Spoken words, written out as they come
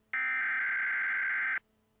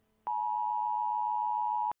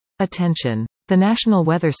Attention! The National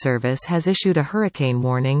Weather Service has issued a hurricane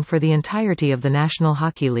warning for the entirety of the National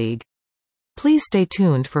Hockey League. Please stay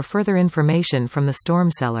tuned for further information from the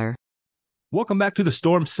Storm Cellar. Welcome back to the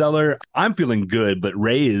Storm Cellar. I'm feeling good, but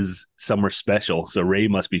Ray is somewhere special, so Ray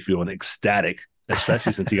must be feeling ecstatic,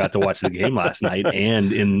 especially since he got to watch the game last night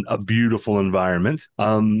and in a beautiful environment.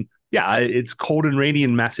 It's cold and rainy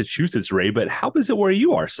in Massachusetts, Ray, but how is it where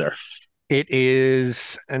you are, sir? It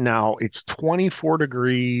is now, it's 25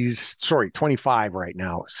 right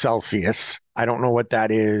now, Celsius. I don't know what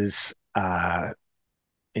that is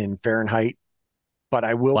in Fahrenheit, but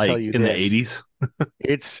I will tell you in this. the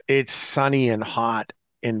 80s? It's sunny and hot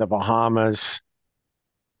in the Bahamas.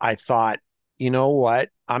 I thought, you know what?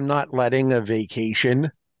 I'm not letting a vacation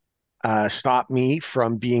stop me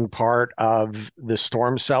from being part of the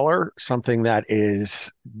Storm Cellar, something that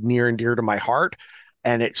is near and dear to my heart.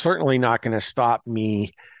 And it's certainly not going to stop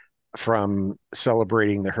me from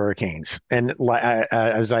celebrating the Hurricanes. And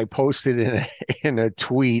as I posted in a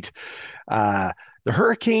tweet, the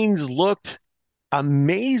Hurricanes looked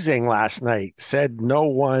amazing last night, said no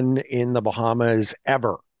one in the Bahamas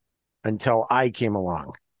ever until I came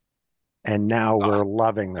along. And now we're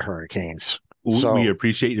loving the Hurricanes. So we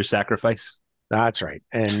appreciate your sacrifice. That's right.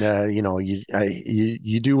 And,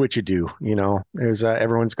 you do what you do. There's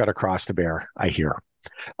everyone's got a cross to bear, I hear.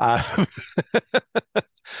 But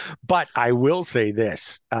I will say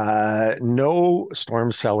this, no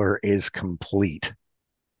Storm Cellar is complete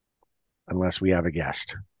unless we have a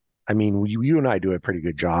guest. I mean, you and I do a pretty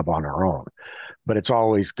good job on our own, but it's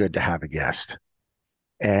always good to have a guest.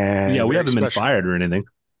 And yeah, we haven't been fired or anything.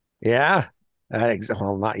 Yeah.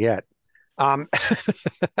 Well, not yet.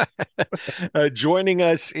 Joining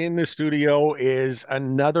us in the studio is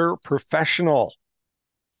another professional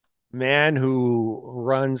man who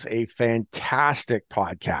runs a fantastic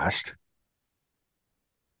podcast,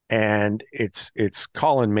 and it's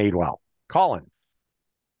Collin Madewell. Collin,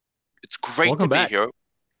 it's great to be here,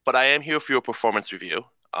 but I am here for your performance review.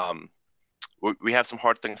 We have some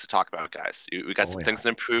hard things to talk about, guys. We got some things to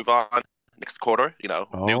improve on next quarter.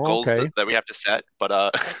 New goals that we have to set.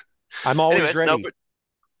 But I'm always ready.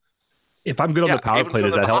 If I'm good on the power play,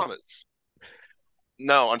 does that help?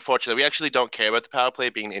 No, unfortunately, we actually don't care about the power play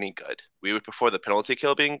being any good. We would prefer the penalty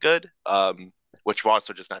kill being good, which we're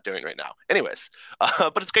also just not doing right now. Anyways,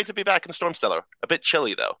 but it's great to be back in the Storm Cellar. A bit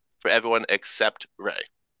chilly though for everyone except Ray.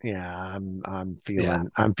 Yeah, I'm feeling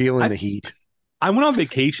the heat. I went on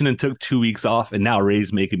vacation and took 2 weeks off, and now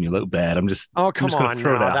Ray's making me look bad. I'm just come on,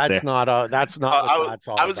 throw that out there. That's not.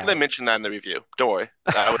 I was going to mention that in the review. Don't worry,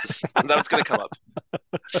 that was going to come up.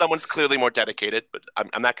 Someone's clearly more dedicated, but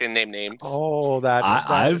I'm not going to name names. Oh,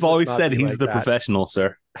 I've always said he's the professional,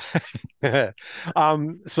 sir.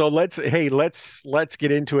 So let's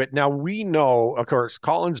get into it. Now, we know, of course,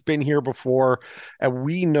 Collin's been here before, and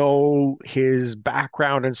we know his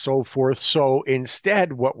background and so forth. So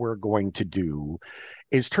instead, what we're going to do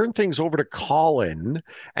is turn things over to Collin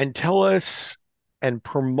and tell us and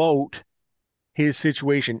promote his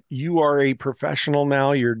situation. You are a professional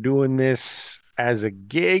now. You're doing this as a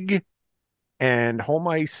gig, and home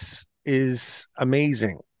ice is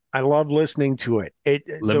amazing. I love listening to it.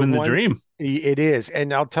 Living the dream. It is.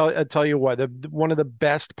 And I'll tell you what, one of the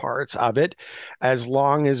best parts of it, as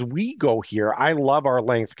long as we go here, I love our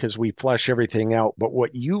length because we flesh everything out. But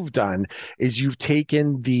what you've done is you've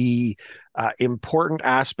taken the important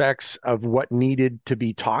aspects of what needed to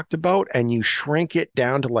be talked about, and you shrink it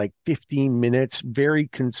down to like 15 minutes, very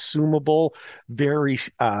consumable, very,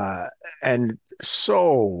 and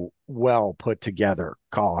so well put together,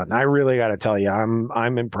 Collin. I really got to tell you,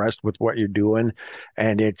 I'm impressed with what you're doing,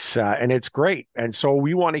 and it's great. And so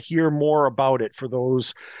we want to hear more about it for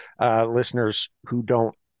those listeners who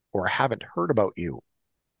don't or haven't heard about you.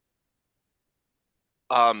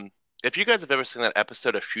 If you guys have ever seen that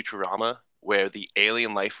episode of Futurama where the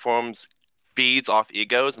alien life forms feeds off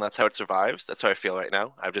egos and that's how it survives, that's how I feel right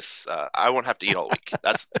now. I won't have to eat all week.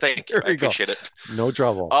 Thank you. I appreciate it. No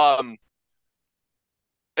trouble.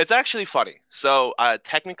 It's actually funny. So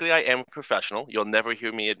technically I am a professional. You'll never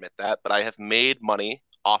hear me admit that, but I have made money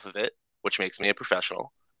off of it, which makes me a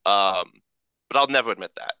professional. But I'll never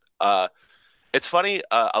admit that. It's funny.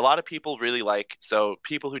 A lot of people really so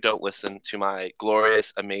people who don't listen to my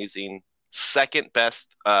glorious, amazing, second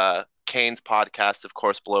best Canes podcast, of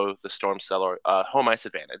course, below the Storm Cellar, Home Ice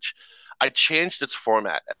Advantage. I changed its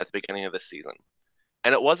format at the beginning of this season.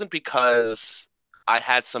 And it wasn't because I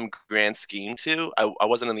had some grand scheme to. I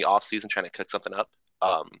wasn't in the off season trying to cook something up.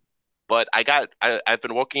 But I've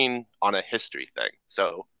been working on a history thing.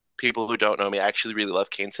 So people who don't know me, I actually really love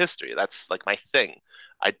Canes history. That's like my thing.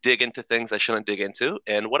 I dig into things I shouldn't dig into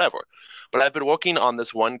and whatever. But I've been working on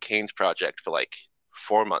this one Canes project for like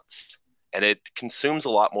 4 months, and it consumes a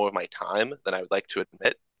lot more of my time than I would like to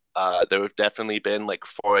admit. There have definitely been like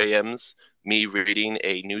 4 a.m.s me reading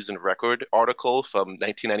a News and Record article from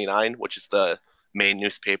 1999, which is the main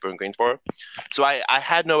newspaper in Greensboro. So I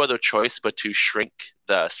had no other choice but to shrink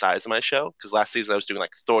the size of my show, because last season I was doing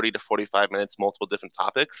like 30 to 45 minutes, multiple different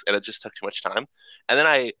topics, and it just took too much time. And then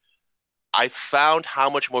I found how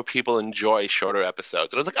much more people enjoy shorter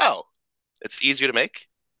episodes. And I was like, oh, it's easier to make.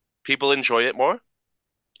 People enjoy it more.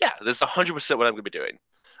 Yeah, this is 100% what I'm going to be doing.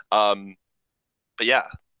 Um, but yeah,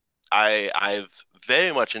 I've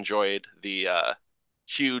very much enjoyed the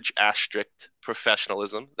huge asterisk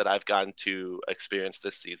professionalism that I've gotten to experience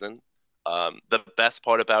this season. The best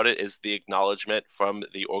part about it is the acknowledgement from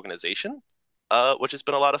the organization, which has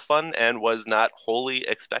been a lot of fun and was not wholly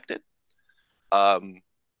expected. Um,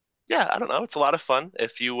 yeah, I don't know. It's a lot of fun.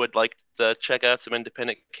 If you would like to check out some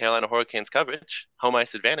independent Carolina Hurricanes coverage, Home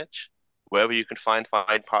Ice Advantage, wherever you can find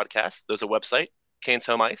fine podcasts, there's a website, Canes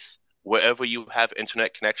Home Ice, wherever you have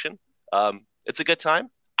internet connection. It's a good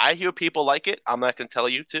time. I hear people like it. I'm not going to tell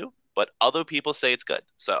you to, but other people say it's good.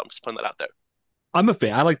 So I'm just putting that out there. I'm a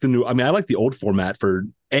fan. I like I like the old format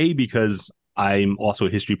because I'm also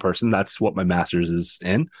a history person. That's what my master's is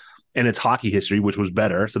in. And it's hockey history, which was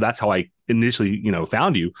better. So that's how I initially,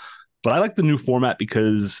 found you. But I like the new format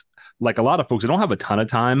because, like a lot of folks, I don't have a ton of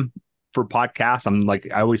time for podcasts. I'm like,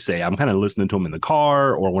 I always say, I'm kind of listening to them in the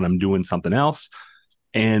car or when I'm doing something else.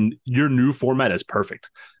 And your new format is perfect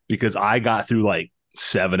because I got through like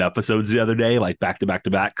 7 episodes the other day, like back to back to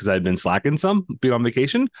back, because I've been slacking some, being on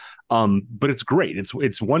vacation. But it's great.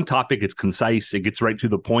 It's one topic. It's concise. It gets right to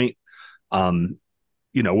the point.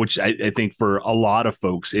 Which I think for a lot of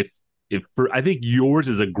folks, I think yours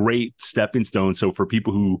is a great stepping stone. So for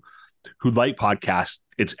people who like podcasts,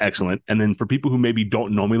 it's excellent. And then for people who maybe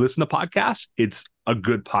don't normally listen to podcasts, it's a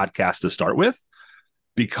good podcast to start with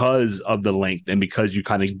because of the length and because you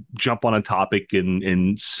kind of jump on a topic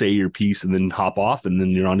and say your piece and then hop off and then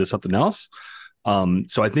you're on to something else.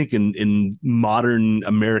 So I think in modern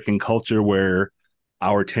American culture where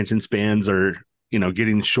our attention spans are,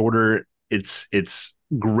 getting shorter, it's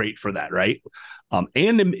great for that, right? And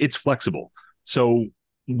it's flexible. So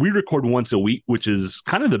we record once a week, which is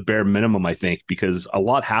kind of the bare minimum, I think, because a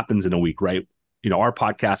lot happens in a week, right? Our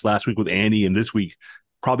podcast last week with Andy and this week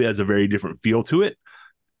probably has a very different feel to it.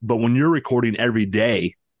 But when you're recording every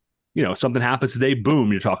day, something happens today,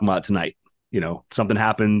 boom, you're talking about it tonight. Something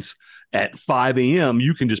happens at 5 a.m.,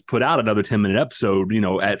 you can just put out another 10-minute episode,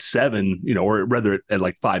 at 7, or rather at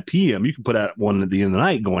like 5 p.m., you can put out one at the end of the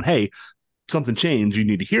night going, hey, something changed you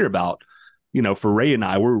need to hear about. For Ray and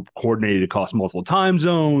I, we're coordinated across multiple time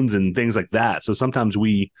zones and things like that. So sometimes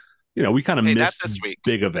we kind of miss this week.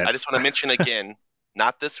 Big events. I just want to mention again,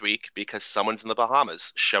 not this week because someone's in the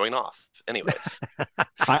Bahamas showing off. Anyways,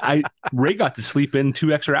 Ray got to sleep in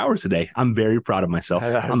 2 extra hours today. I'm very proud of myself.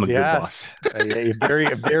 I'm a good boss. A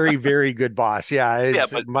very, very good boss. Yeah,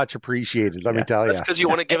 it's much appreciated. Let me tell you. That's because you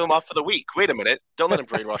want to give him off for the week. Wait a minute. Don't let him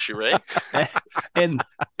brainwash you, Ray. and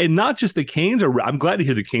not just the Canes I'm glad to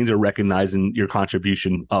hear the Canes are recognizing your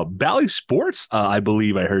contribution. Bally Sports, I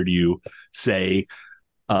believe I heard you say,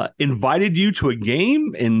 invited you to a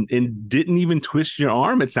game and didn't even twist your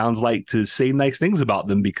arm, it sounds like, to say nice things about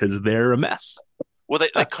them because they're a mess. Well,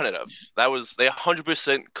 they couldn't have. They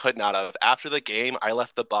 100% could not have. After the game, I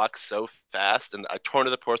left the box so fast, and I turned to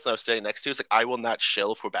the person I was standing next to. It's like, I will not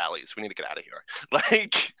chill for Bally's. We need to get out of here.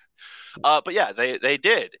 But yeah, they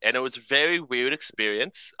did, and it was a very weird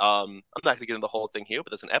experience. I'm not going to get into the whole thing here,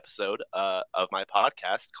 but there's an episode of my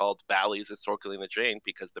podcast called Bally's is Circling the Drain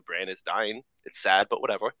because the brand is dying. It's sad, but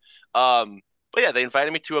whatever. But yeah, they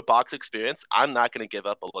invited me to a box experience. I'm not going to give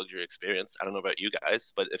up a luxury experience. I don't know about you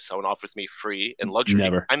guys, but if someone offers me free and luxury,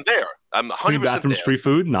 Never. I'm there. I'm 100% clean bathrooms, there. Free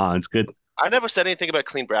food? Nah, it's good. I never said anything about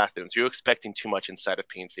clean bathrooms. You're expecting too much inside of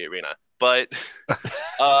PNC Arena. But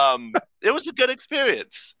it was a good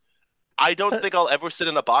experience. I don't think I'll ever sit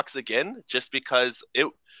in a box again just because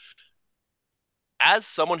as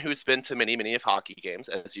someone who's been to many, many of hockey games,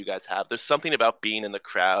 as you guys have, there's something about being in the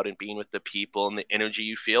crowd and being with the people and the energy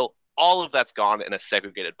you feel. All of that's gone in a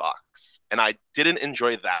segregated box. And I didn't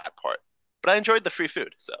enjoy that part, but I enjoyed the free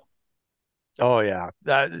food. So. Oh yeah.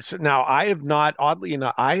 So now I have not, oddly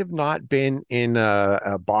enough, I have not been in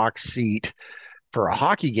a box seat for a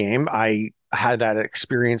hockey game. I had that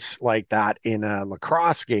experience like that in a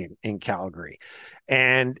lacrosse game in Calgary.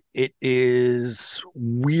 And it is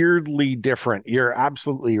weirdly different. You're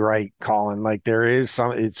absolutely right, Colin. Like there is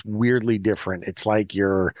some, it's weirdly different. It's like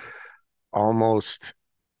you're almost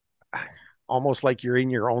almost like you're in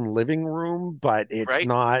your own living room, but it's right?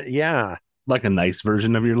 not. Yeah. Like a nice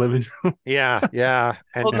version of your living room. Yeah. Yeah.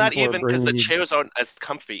 And Well, not people are even because the bringing you, chairs aren't as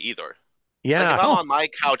comfy either. Like if yeah. I'm Oh, on my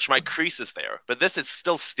couch, my crease is there, but this is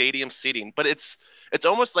still stadium seating. But it's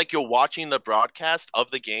almost like you're watching the broadcast of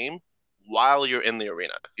the game while you're in the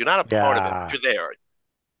arena. You're not a part of it, but Yeah. you're there.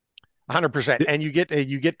 100%. And you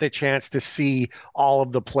get the chance to see all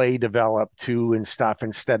of the play develop too and stuff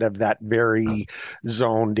instead of that very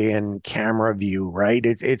zoned in camera view, right?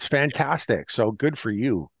 It's fantastic. So good for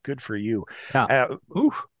you. Good for you. yeah. Uh,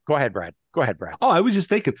 Oof. Go ahead, Brad. Go ahead, Brad. Oh, I was just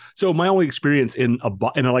thinking. So my only experience in a,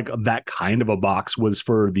 like that kind of a box was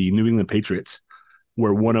for the New England Patriots,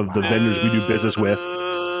 where one of the vendors we do business with.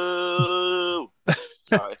 Boo!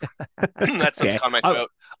 Sorry, It's that's something okay. on my throat.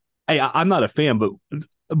 I'm not a fan, but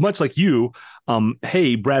much like you,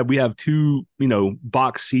 hey, Brad, we have two,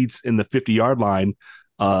 box seats in the 50-yard line,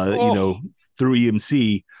 Oh, through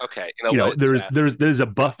EMC. Okay, you know what? There's Yeah. there's a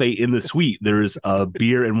buffet in the suite. There's a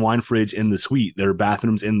beer and wine fridge in the suite. There are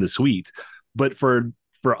bathrooms in the suite. But for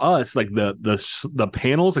us, like the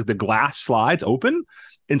panels, like the glass slides open,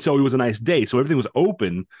 and so it was a nice day. So everything was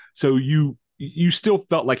open. So you still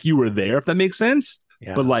felt like you were there, if that makes sense.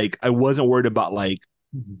 But yeah. like I wasn't worried about like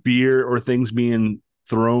beer or things being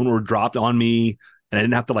thrown or dropped on me, and I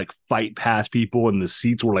didn't have to like fight past people, and the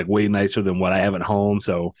seats were like way nicer than what I have at home.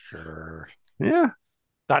 So Sure. yeah.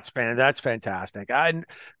 That's fantastic. And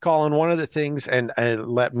Colin, one of the things, and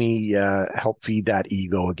let me help feed that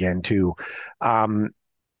ego again too. Um,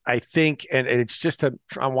 I think, and it's just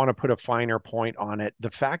I want to put a finer point on it. The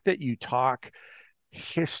fact that you talk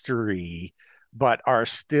history, but are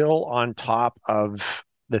still on top of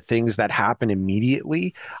the things that happen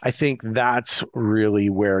immediately, I think that's really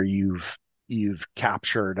where you've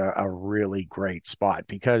captured a really great spot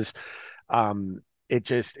because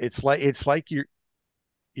it's like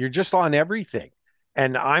you're just on everything.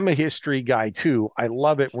 And I'm a history guy too. I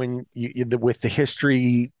love it when with the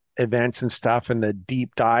history events and stuff and the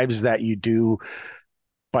deep dives that you do,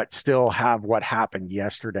 but still have what happened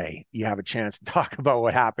yesterday. You have a chance to talk about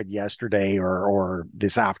what happened yesterday or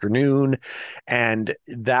this afternoon. And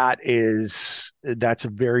that's a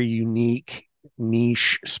very unique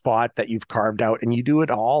niche spot that you've carved out. And you do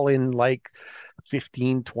it all in like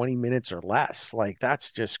 15-20 minutes or less. Like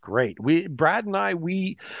that's just great. We Brad and I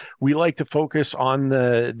we like to focus on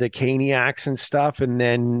the caniacs and stuff and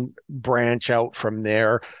then branch out from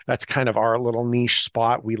there. That's kind of our little niche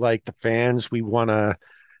spot. We like the fans. We want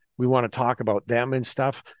to talk about them and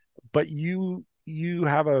stuff. But you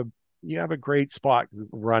have a great spot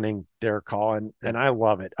running there, Colin, and I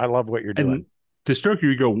love it. I love what you're And doing. to stroke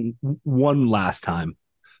your ego one last time,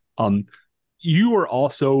 um, you are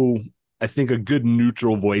also, I think, a good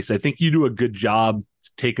neutral voice. I think you do a good job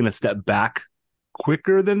taking a step back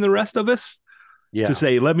quicker than the rest of us to Yeah,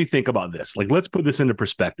 say, let me think about this. Like, let's put this into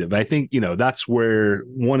perspective. I think, that's where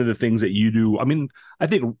one of the things that you do. I mean, I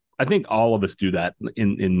think all of us do that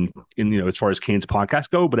in as far as Kane's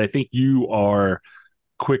podcast go, but I think you are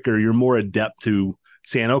quicker. You're more adept to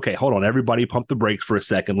saying, okay, hold on, everybody pump the brakes for a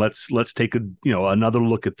second. Let's take another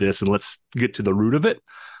look at this and let's get to the root of it.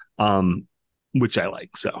 Which I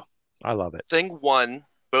like. So I love it. Thing one,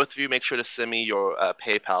 both of you make sure to send me your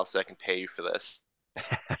PayPal so I can pay you for this.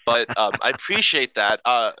 But I appreciate that.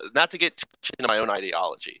 Not to get too much into my own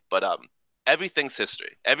ideology, but everything's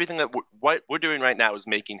history. Everything that what we're doing right now is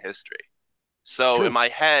making history. So in True. my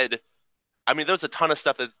head, I mean, there's a ton of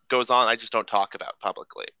stuff that goes on I just don't talk about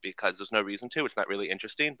publicly because there's no reason to. It's not really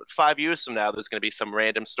interesting. But 5 years from now, there's going to be some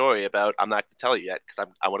random story about I'm not going to tell you yet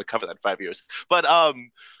because I want to cover that in 5 years. But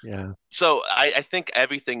Yeah. so I think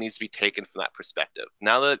everything needs to be taken from that perspective.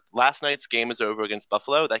 Now that last night's game is over against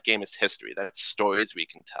Buffalo, that game is history. That's stories we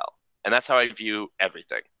can tell. And that's how I view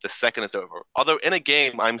everything. The second is over. Although in a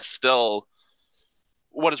game, I'm still,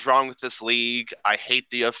 what is wrong with this league? I hate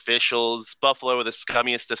the officials. Buffalo are the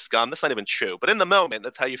scummiest of scum. That's not even true. But in the moment,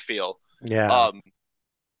 that's how you feel. Yeah. Um,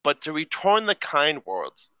 but to return the kind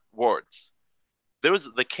words, there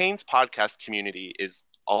was the Canes podcast community is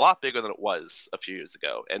a lot bigger than it was a few years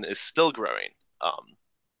ago and is still growing.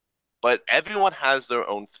 But everyone has their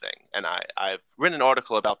own thing. And I've written an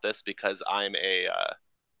article about this because I'm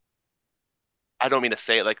I don't mean to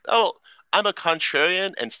say it like, oh, I'm a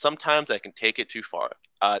contrarian and sometimes I can take it too far.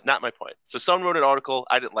 Not my point. So someone wrote an article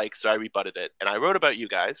I didn't like, so I rebutted it. And I wrote about you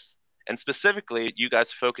guys, and specifically you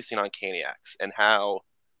guys focusing on caniacs and how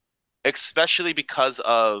especially because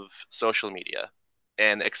of social media,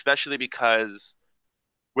 and especially because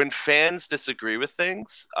when fans disagree with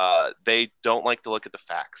things, they don't like to look at the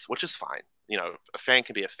facts, which is fine. You know, a fan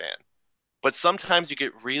can be a fan. But sometimes you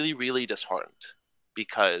get really, really disheartened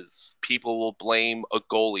because people will blame a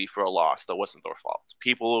goalie for a loss that wasn't their fault.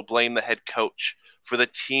 People will blame the head coach for the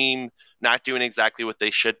team not doing exactly what they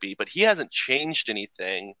should be, but he hasn't changed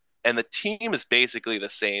anything, and the team is basically the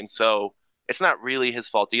same. So it's not really his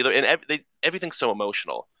fault either. And everything's so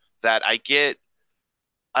emotional that I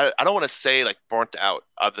don't want to say like burnt out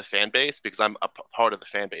of the fan base because I'm a part of the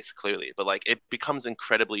fan base clearly, but like it becomes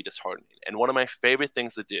incredibly disheartening. And one of my favorite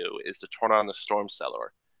things to do is to turn on the Storm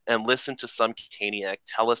Cellar and listen to some Caniac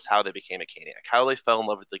tell us how they became a Caniac, how they fell in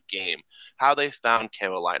love with the game, how they found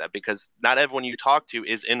Carolina, because not everyone you talk to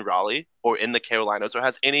is in Raleigh or in the Carolinas or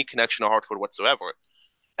has any connection to Hartford whatsoever.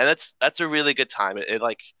 And that's a really good time. It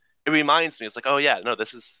reminds me, it's like, oh yeah, no,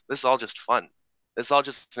 this is all just fun. It's all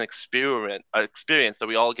just an experience that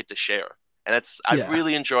we all get to share. And I Yeah.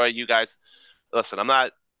 really enjoy you guys. Listen,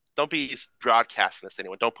 don't be broadcasting this to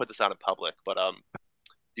anyone. Don't put this out in public. But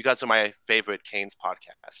you guys are my favorite Canes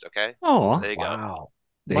podcast. Okay, Oh, there you go. Wow.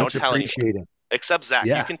 thank Much Don't tell anyone appreciated. except Zach.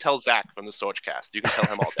 You yeah. can tell Zach from the Swordcast. You can tell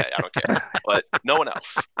him all day. I don't care. But no one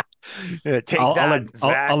else. Take I'll that, let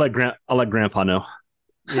Zach. I'll let Grandpa know.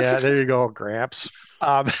 Yeah, there you go, Gramps.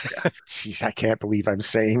 Geez, I can't believe I'm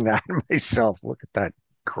saying that myself. Look at that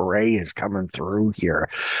gray is coming through here.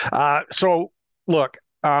 So look,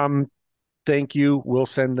 thank you.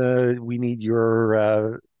 We need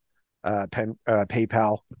your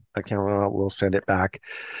PayPal account. We'll send it back.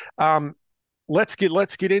 Um, let's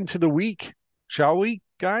get into the week, shall we,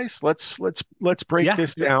 guys? Let's break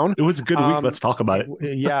this down. It was a good week. Let's talk about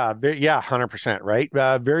it. Yeah, 100%, right?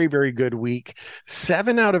 Very, very good week.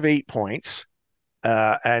 7 out of 8 points.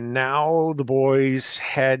 And now the boys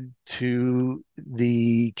head to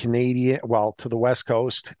to the West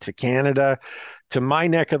Coast, to Canada, to my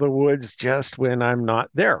neck of the woods, just when I'm not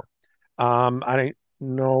there. I don't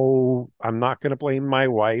know. I'm not going to blame my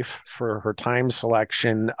wife for her time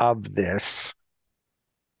selection of this,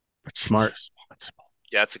 but she's Smart. responsible.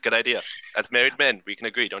 Yeah, it's a good idea. As married men, we can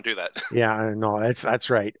agree. Don't do that. Yeah, no, that's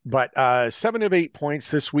right. But 7 of 8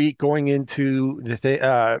 points this week going into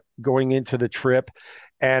the trip,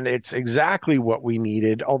 and it's exactly what we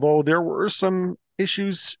needed. Although there were some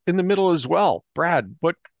issues in the middle as well. Brad,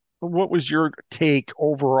 what was your take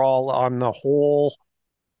overall on the whole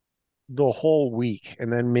week,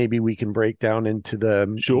 and then maybe we can break down into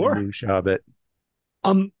the Sure. minutia of it.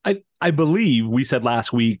 I believe we said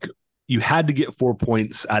last week you had to get 4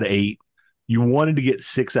 points out of 8. You wanted to get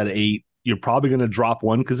 6 out of 8. You're probably going to drop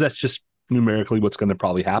one because that's just numerically what's going to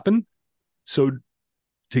probably happen. So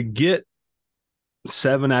to get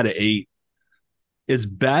 7 out of 8, as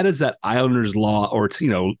bad as that Islanders law or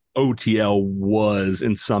OTL was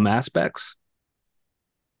in some aspects,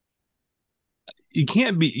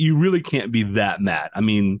 you really can't be that mad. I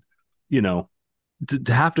mean,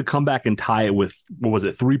 to have to come back and tie it with, what was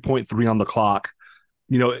it, 3.3 on the clock,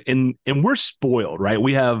 and we're spoiled, right?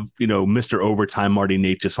 We have, Mr. Overtime, Marty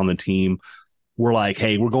Natchez on the team. We're like,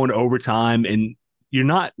 hey, we're going to overtime, and you're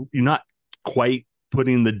not quite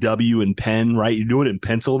putting the W in pen, right? You're doing it in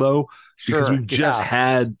pencil though, because we've just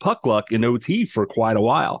had puck luck in OT for quite a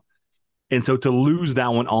while. And so to lose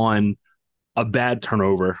that one on a bad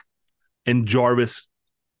turnover, and Jarvis,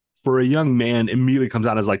 for a young man, immediately comes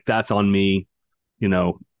out as like, that's on me.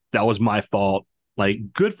 That was my fault.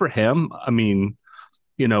 Like, good for him. I mean,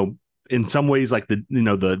 in some ways, like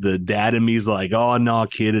the dad in me is like, oh no,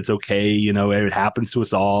 kid, it's okay. It happens to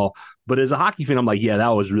us all. But as a hockey fan, I'm like, yeah, that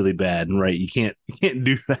was really bad. And right. You can't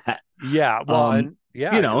do that. Yeah.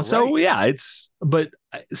 Well, so right. yeah, but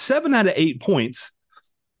 7 out of 8 points.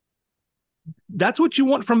 That's what you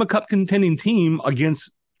want from a cup contending team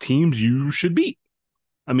against teams you should beat.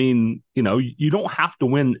 I mean, you don't have to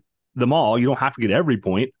win them all. You don't have to get every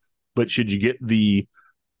point, but should you get the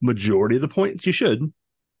majority of the points, you should.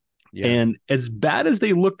 Yeah. And as bad as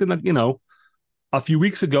they looked in a few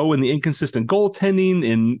weeks ago in the inconsistent goaltending,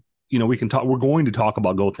 and we're going to talk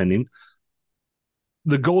about goaltending.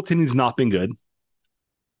 The goaltending's not been good.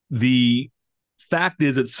 The fact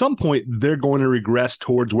is, at some point they're going to regress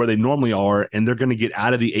towards where they normally are, and they're going to get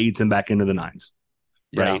out of the 8s and back into the 9s.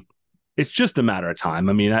 Right? Yeah. It's just a matter of time.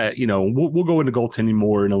 I mean, we'll go into goaltending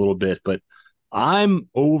more in a little bit, but I'm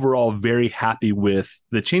overall very happy with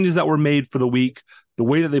the changes that were made for the week, the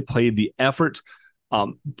way that they played, the effort. I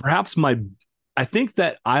think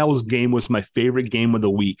that Isles game was my favorite game of the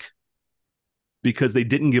week because they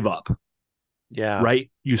didn't give up. Yeah.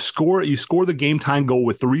 Right. You score the game time goal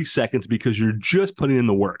with 3 seconds because you're just putting in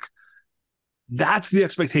the work. that's the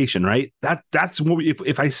expectation, right? That's what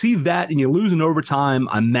if I see that and you lose in overtime,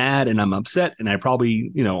 I'm mad and I'm upset, and I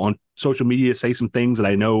probably, on social media say some things that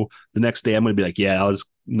I know the next day I'm going to be like, yeah, that was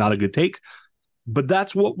not a good take. But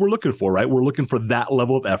that's what we're looking for, right? We're looking for that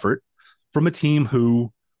level of effort from a team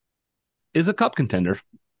who is a cup contender,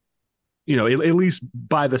 at least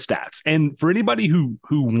by the stats. And for anybody who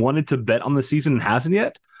wanted to bet on the season and hasn't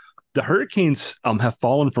yet, the Hurricanes have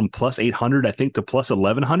fallen from plus 800, I think, to plus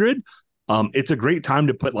 1100. It's a great time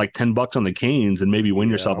to put like $10 on the Canes and maybe win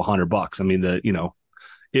yourself $100. I mean,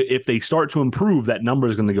 if they start to improve, that number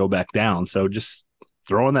is going to go back down. So just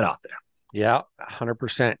throwing that out there. Yeah,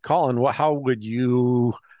 100%. Collin, how would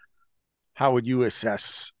you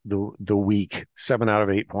assess the week? 7 out of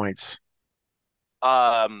 8 points.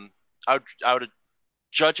 I would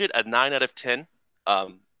judge it a 9 out of 10.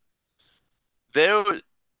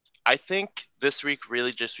 I think this week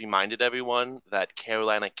really just reminded everyone that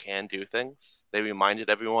Carolina can do things. They reminded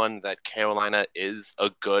everyone that Carolina is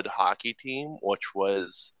a good hockey team, which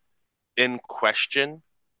was in question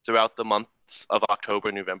throughout the months of October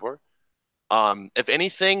and November. If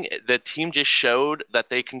anything, the team just showed that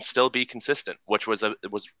they can still be consistent, which was to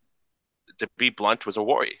be blunt, was a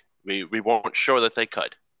worry. We weren't sure that they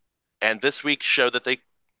could. And this week showed that they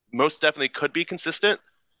most definitely could be consistent,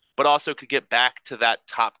 but also could get back to that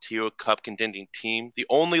top-tier cup contending team. The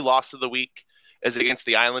only loss of the week is against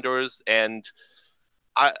the Islanders, and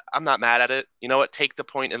I'm not mad at it. You know what? Take the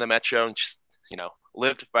point in the Metro and just,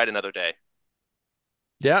 live to fight another day.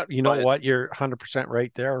 Yeah, what? You're 100%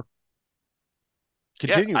 right there.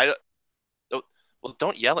 Continue. Yeah, well,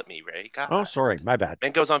 don't yell at me, Ray. God. Oh, sorry. My bad.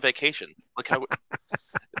 Man goes on vacation. Look how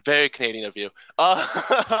very Canadian of you.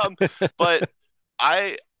 But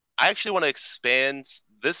I actually want to expand.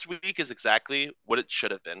 This week is exactly what it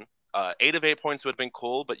should have been. 8 of 8 points would have been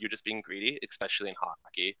cool, but you're just being greedy, especially in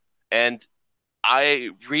hockey. And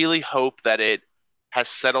I really hope that it has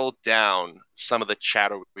settled down some of the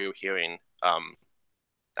chatter we were hearing.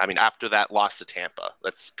 After that loss to Tampa,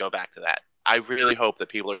 let's go back to that. I really hope that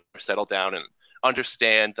people are settled down and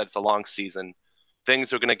understand that it's a long season.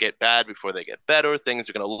 Things are going to get bad before they get better. Things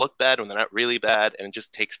are going to look bad when they're not really bad, and it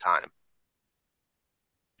just takes time.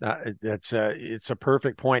 It's a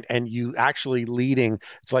perfect point, and you actually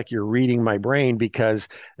it's like you're reading my brain, because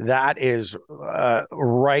that is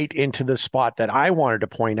right into the spot that I wanted to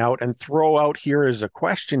point out and throw out here as a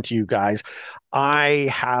question to you guys. I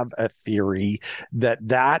have a theory that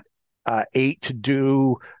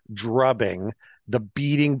 8-2 drubbing, the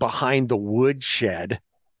beating behind the woodshed,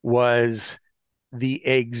 was the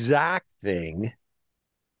exact thing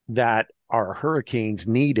that our Hurricanes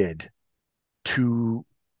needed to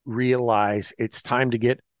realize it's time to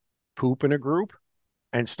get poop in a group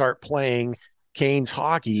and start playing Canes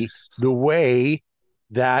hockey the way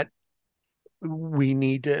that we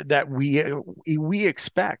need to, that we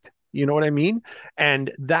expect. You know what I mean?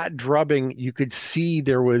 And that drubbing, you could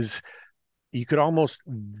almost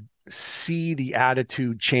see the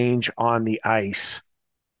attitude change on the ice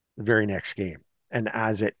the very next game. And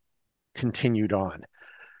as it continued on,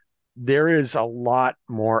 there is a lot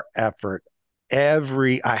more effort.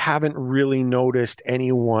 I haven't really noticed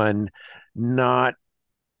anyone not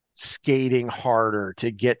skating harder to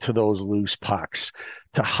get to those loose pucks,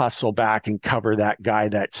 to hustle back and cover that guy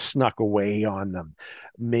that snuck away on them,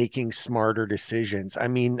 making smarter decisions. I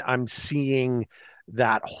mean, I'm seeing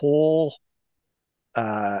that whole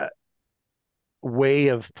way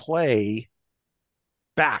of play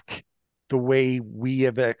back the way we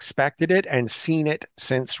have expected it and seen it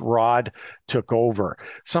since Rod took over.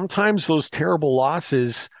 Sometimes those terrible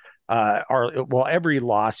losses every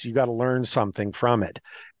loss, you got to learn something from it.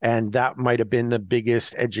 And that might have been the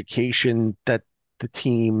biggest education that the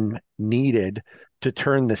team needed to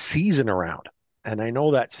turn the season around. And I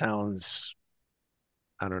know that sounds,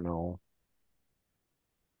 I don't know,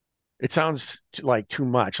 it sounds like too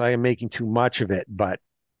much. I am making too much of it, but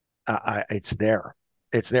it's there.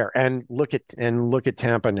 It's there. And look at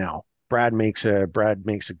Tampa now. Brad makes a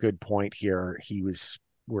good point here.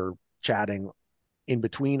 We're chatting in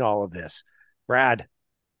between all of this. Brad,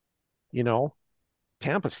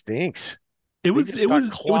 Tampa stinks. It was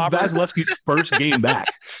Vasilevsky's first game back.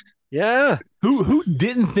 Yeah. Who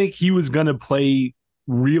didn't think he was going to play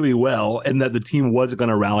really well and that the team wasn't going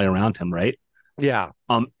to rally around him, right? Yeah.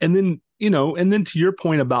 And then to your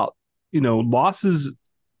point about, losses,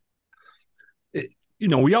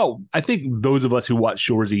 I think those of us who watch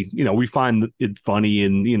Shoresy, we find it funny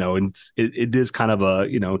and, it is kind of a,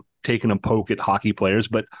 taking a poke at hockey players,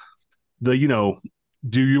 but do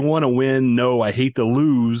you want to win? No, I hate to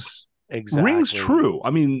lose. rings Exactly. true.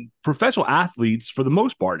 I mean, professional athletes, for the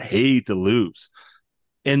most part, hate to lose.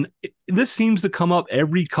 And this seems to come up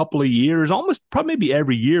every couple of years, almost probably maybe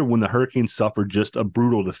every year when the Hurricanes suffer just a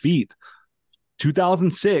brutal defeat.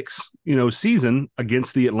 2006, season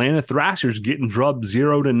against the Atlanta Thrashers getting drubbed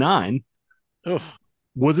 0-9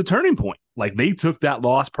 was a turning point. Like, they took that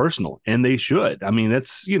loss personal, and they should. I mean,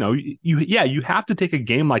 it's, you have to take a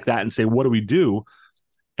game like that and say, what do we do?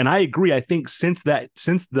 And I agree. I think since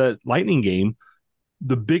the Lightning game,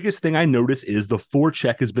 the biggest thing I notice is the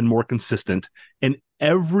forecheck has been more consistent, and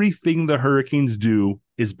everything the Hurricanes do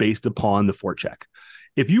is based upon the forecheck.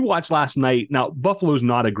 If you watch last night, now Buffalo's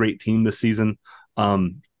not a great team this season. They're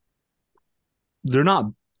not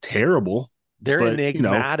terrible. They're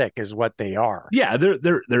enigmatic, is what they are. Yeah,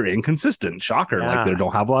 they're inconsistent. Shocker. Yeah. Like, they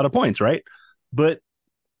don't have a lot of points, right? But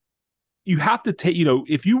you have to take,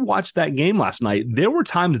 if you watched that game last night, there were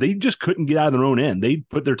times they just couldn't get out of their own end. They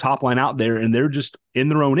put their top line out there and they're just in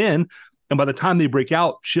their own end. And by the time they break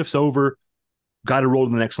out, shifts over, got to roll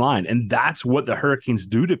to the next line. And that's what the Hurricanes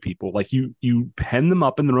do to people. Like, you pen them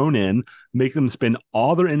up in their own end, make them spend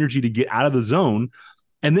all their energy to get out of the zone.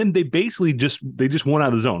 And then they basically just want out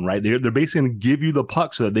of the zone, right? They're basically going to give you the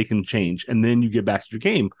puck so that they can change. And then you get back to your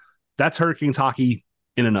game. That's Hurricanes hockey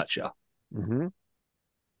in a nutshell. Mm-hmm.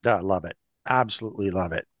 I love it. Absolutely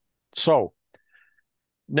love it. So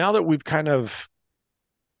now that we've kind of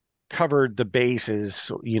covered the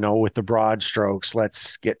bases, with the broad strokes,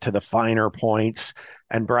 let's get to the finer points.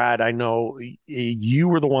 And Brad, I know you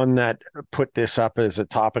were the one that put this up as a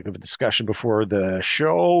topic of discussion before the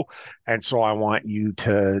show, and so I want you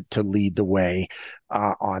to lead the way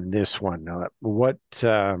on this one.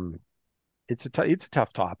 It's a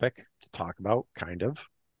tough topic to talk about, kind of.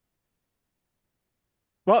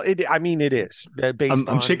 Well, it is based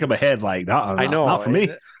I'm shaking my head like, I know, not for me.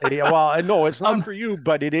 Well, no, it's not for you,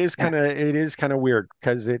 but it is kind of weird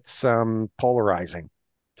because it's polarizing,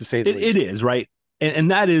 to say the least. It is, right,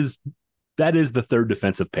 and that is the third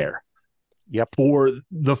defensive pair. Yep. For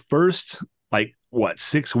the first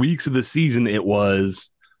 6 weeks of the season, it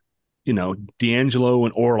was, DeAngelo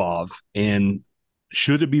and Orlov, and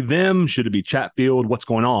should it be them? Should it be Chatfield? What's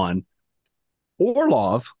going on?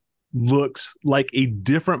 Orlov looks like a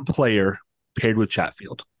different player paired with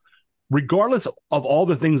Chatfield. Regardless of all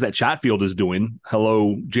the things that Chatfield is doing,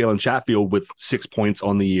 hello, Jalen Chatfield with 6 points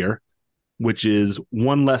on the year, which is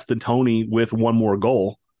one less than Tony with one more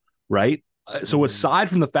goal, right? So aside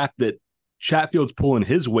from the fact that Chatfield's pulling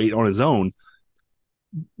his weight on his own,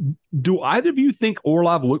 do either of you think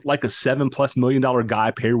Orlov looked like a $7+ million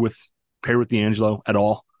guy paired with DeAngelo at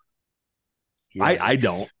all? Yes. I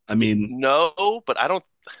don't. I mean, no, but I don't.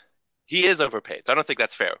 He is overpaid, so I don't think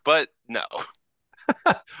that's fair, but no.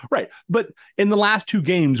 Right. But in the last two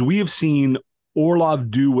games, we have seen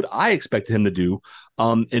Orlov do what I expected him to do.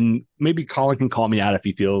 And maybe Collin can call me out if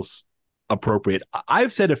he feels appropriate.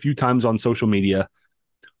 I've said a few times on social media,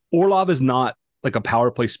 Orlov is not like a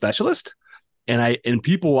power play specialist. And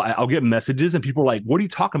I'll get messages and people are like, what are you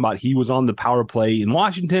talking about? He was on the power play in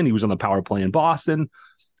Washington. He was on the power play in Boston.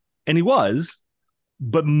 And he was,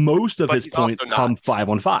 but most of his points come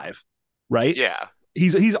 5-on-5. Right? Yeah.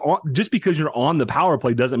 He's on, just because you're on the power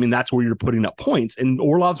play doesn't mean that's where you're putting up points. And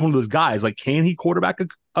Orlov's one of those guys. Like, can he quarterback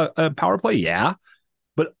a power play? Yeah.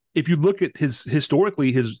 But if you look at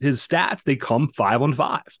historically his stats, they come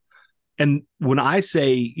 5-on-5. And when I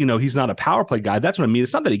say, he's not a power play guy, that's what I mean.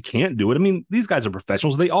 It's not that he can't do it. I mean, these guys are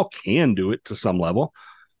professionals. They all can do it to some level.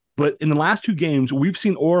 But in the last two games, we've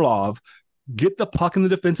seen Orlov get the puck in the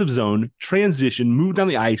defensive zone, transition, move down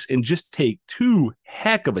the ice, and just take two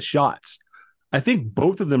heck of a shots. I think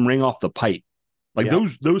both of them ring off the pipe. Like,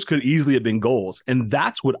 those could easily have been goals. And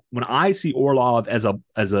that's what, when I see Orlov as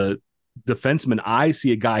a defenseman, I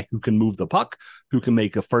see a guy who can move the puck, who can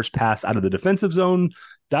make a first pass out of the defensive zone.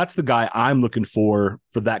 That's the guy I'm looking for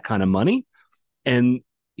that kind of money. And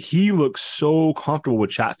he looks so comfortable with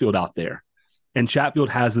Chatfield out there. And Chatfield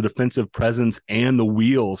has the defensive presence and the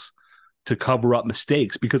wheels to cover up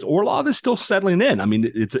mistakes, because Orlov is still settling in. I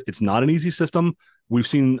mean, it's not an easy system. We've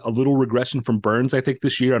seen a little regression from Burns, I think,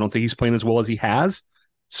 this year. I don't think he's playing as well as he has.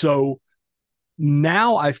 So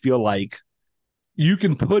now I feel like you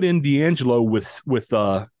can put in DeAngelo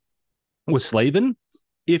with Slavin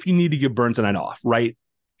if you need to give Burns a night off, right?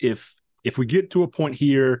 If we get to a point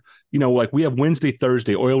here, like we have Wednesday,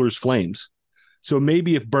 Thursday, Oilers, Flames. So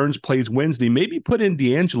maybe if Burns plays Wednesday, maybe put in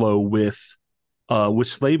DeAngelo with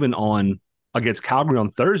Slavin on against Calgary on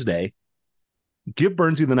Thursday, give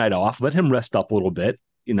Burnsy the night off, let him rest up a little bit,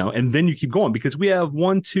 and then you keep going, because we have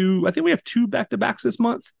I think we have 2 back-to-backs this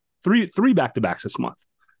month, three back-to-backs this month.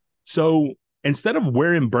 So instead of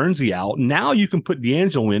wearing Burnsy out, now you can put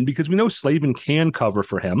D'Angelo in because we know Slavin can cover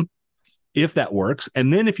for him if that works.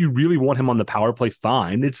 And then if you really want him on the power play,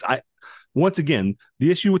 fine. Once again, the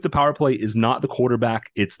issue with the power play is not the quarterback,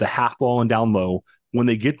 it's the half ball and down low. When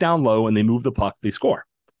they get down low and they move the puck, they score.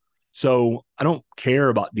 So I don't care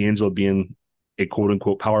about D'Angelo being a quote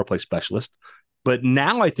unquote power play specialist. But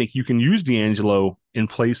now I think you can use D'Angelo in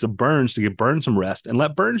place of Burns to give Burns some rest and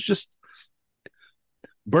let Burns just.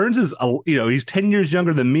 Burns is, he's 10 years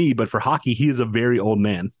younger than me, but for hockey, he is a very old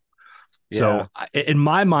man. Yeah. So in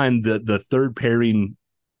my mind, the third pairing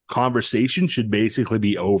conversation should basically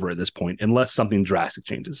be over at this point, unless something drastic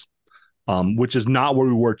changes, which is not where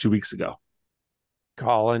we were 2 weeks ago.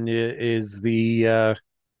 Collin, is the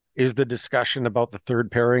discussion about the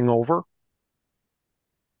third pairing over?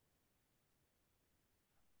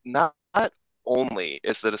 Not only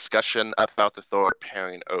is the discussion about the third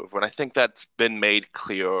pairing over, and I think that's been made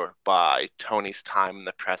clear by Tony's time in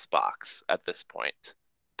the press box at this point,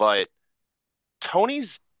 but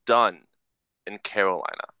Tony's done in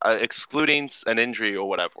Carolina, excluding an injury or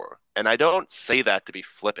whatever. And I don't say that to be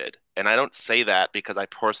flippant, and I don't say that because I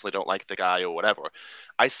personally don't like the guy or whatever.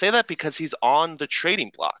 I say that because he's on the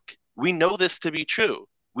trading block. We know this to be true.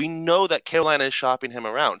 We know that Carolina is shopping him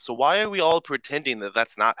around. So why are we all pretending that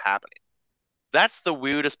that's not happening? That's the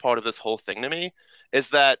weirdest part of this whole thing to me,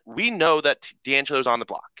 is that we know that D'Angelo's on the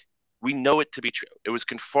block. We know it to be true. It was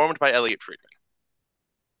confirmed by Elliot Friedman.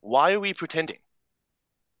 Why are we pretending?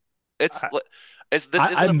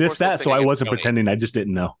 I missed that, so I wasn't pretending. I just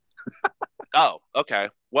didn't know. Oh, okay.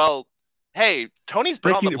 Well, hey, Tony's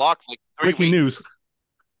been on the block for like 3 weeks. Breaking news.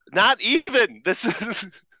 Not even. This is.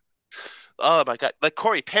 Oh my God! Like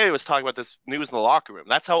Corey Perry was talking about this news in the locker room.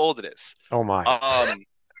 That's how old it is. Oh my.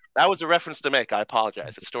 That was a reference to make. I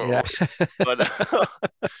apologize. It's still old. But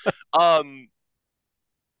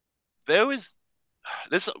there was.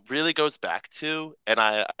 This really goes back to, and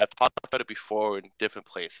I've talked about it before in different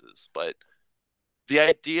places, but the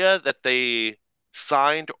idea that they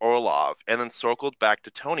signed Orlov and then circled back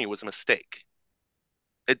to Tony was a mistake.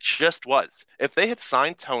 It just was. If they had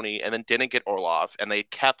signed Tony and then didn't get Orlov and they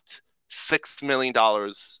kept $6 million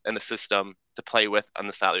in the system to play with on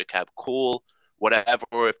the salary cap, cool, whatever.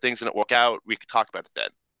 If things didn't work out, we could talk about it then.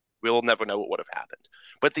 We'll never know what would have happened.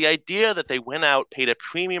 But the idea that they went out, paid a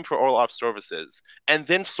premium for Orlov's services, and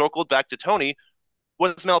then circled back to Tony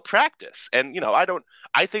was malpractice. And,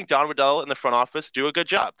 I think Don Riddell and the front office do a good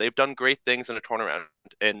job. They've done great things in a turnaround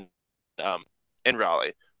in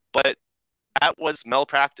Raleigh. But that was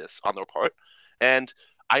malpractice on their part. And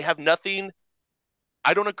I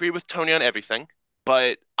don't agree with Tony on everything,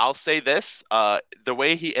 but I'll say this, the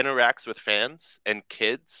way he interacts with fans and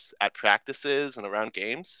kids at practices and around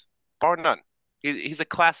games, bar none. He's a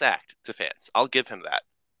class act to fans. I'll give him that.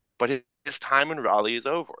 But his time in Raleigh is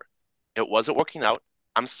over. It wasn't working out.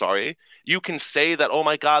 I'm sorry. You can say that, oh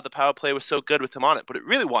my God, the power play was so good with him on it, but it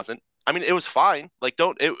really wasn't. I mean, it was fine. Like,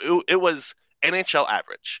 it was NHL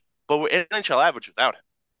average, but we're NHL average without him.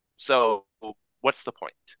 So what's the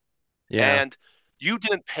point? Yeah. And you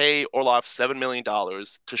didn't pay Orlov $7 million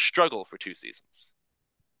to struggle for 2 seasons.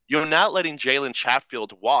 You're not letting Jalen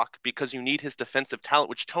Chatfield walk because you need his defensive talent,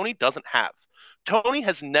 which Tony doesn't have. Tony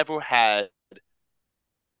has never had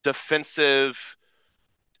defensive,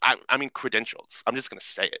 credentials. I'm just going to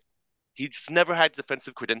say it. He's never had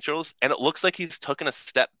defensive credentials, and it looks like he's taken a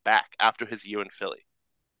step back after his year in Philly.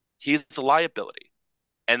 He's a liability,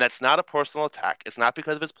 and that's not a personal attack. It's not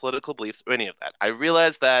because of his political beliefs or any of that. I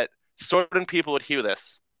realize that certain people would hear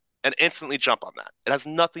this and instantly jump on that. It has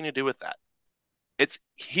nothing to do with that.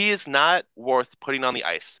 He is not worth putting on the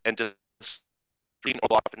ice and just being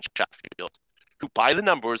Orlov and Chatfield, who by the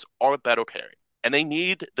numbers are a better pairing, and they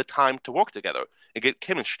need the time to work together and get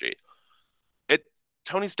chemistry.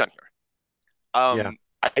 Tony's done here. Yeah.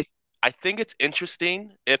 I think it's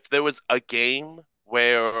interesting if there was a game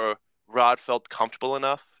where Rod felt comfortable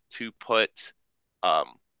enough to put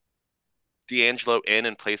D'Angelo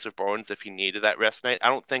in place of Burns if he needed that rest night. I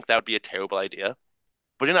don't think that would be a terrible idea.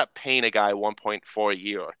 But you're not paying a guy 1.4 a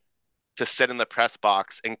year to sit in the press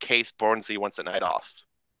box in case Burnsy wants a night off.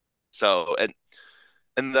 So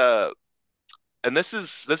and this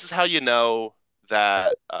is how you know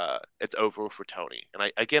that it's over for Tony.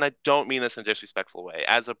 And I don't mean this in a disrespectful way.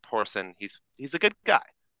 As a person, he's a good guy.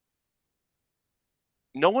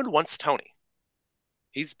 No one wants Tony.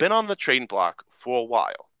 He's been on the trading block for a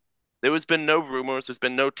while. There has been no rumors. There's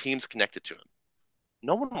been no teams connected to him.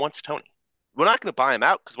 No one wants Tony. We're not going to buy him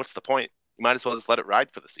out because what's the point? You might as well just let it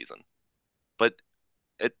ride for the season. But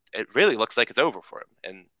it really looks like it's over for him.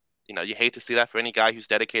 And, you hate to see that for any guy who's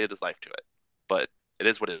dedicated his life to it. But it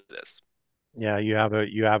is what it is. Yeah, you have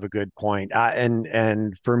a good point.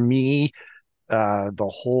 And for me, the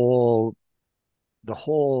whole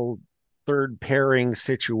third pairing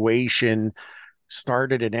situation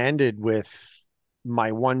started and ended with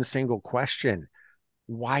my one single question.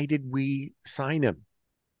 Why did we sign him?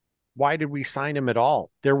 Why did we sign him at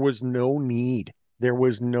all? There was no need. There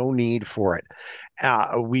was no need for it.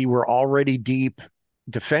 We were already deep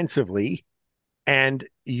defensively, and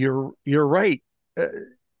you're right. Uh,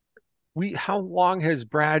 we how long has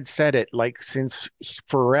Brad said it? Like since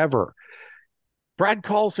forever. Brad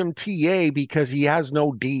calls him TA because he has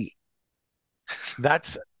no D.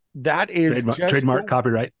 That's that is just Trademark the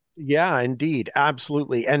copyright. Yeah, indeed.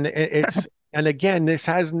 Absolutely. And and again, this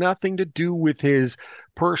has nothing to do with his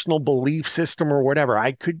personal belief system or whatever.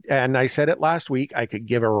 And I said it last week, I could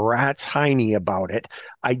give a rat's hiney about it.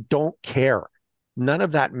 I don't care. None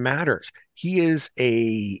of that matters. He is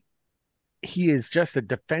just a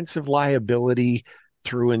defensive liability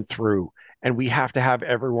through and through. And we have to have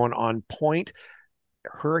everyone on point.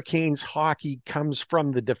 Hurricanes hockey comes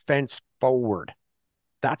from the defense forward.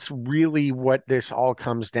 That's really what this all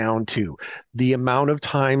comes down to. The amount of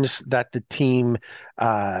times that the team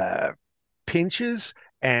uh, pinches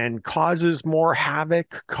and causes more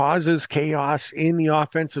havoc, causes chaos in the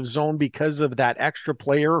offensive zone because of that extra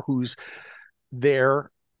player who's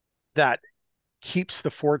there that keeps the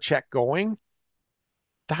forecheck going.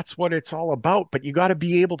 That's what it's all about. But you got to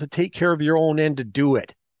be able to take care of your own end to do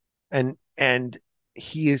it. And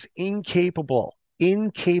he is incapable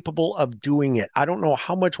of doing it. I don't know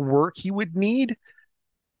how much work he would need,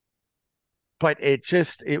 but it's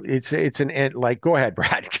an end. Like, go ahead,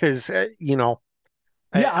 Brad, because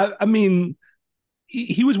Yeah, I, I mean,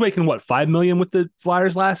 he was making what, 5 million with the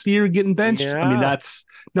Flyers last year, getting benched. I mean, yeah, that's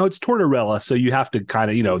no, it's Tortorella, so you have to kind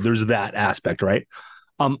of, there's that aspect, right?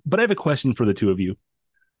 But I have a question for the two of you.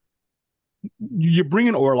 You bring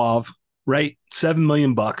in Orlov, right? $7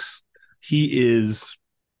 million. He is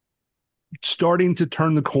starting to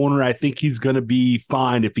turn the corner. I think he's going to be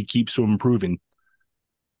fine if he keeps improving.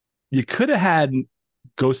 You could have had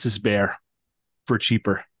Ghostus Bear for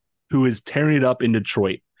cheaper, who is tearing it up in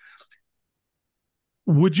Detroit.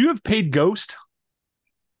 Would you have paid Ghost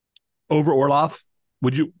over Orlov?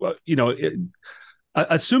 Would you,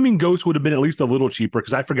 assuming Ghost would have been at least a little cheaper,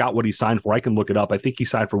 because I forgot what he signed for. I can look it up. I think he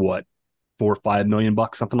signed for what, $4 or $5 million,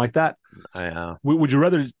 something like that. Would you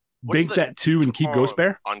rather What's bank the that too and keep Ghost term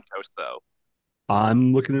Bear? on Ghost though?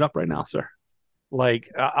 I'm looking it up right now, sir.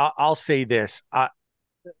 like I'll say this.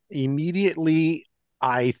 Immediately,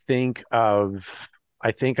 I think of,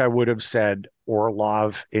 I think I would have said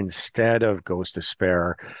Orlov instead of Ghost of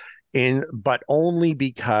Spare, but only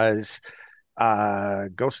because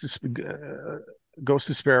Ghost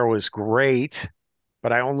of Spare was great,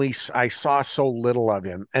 but I saw so little of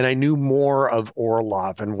him, and I knew more of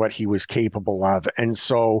Orlov and what he was capable of, and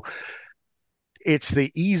so it's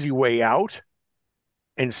the easy way out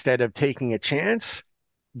instead of taking a chance.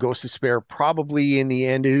 Ghost of Spare probably in the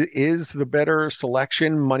end is the better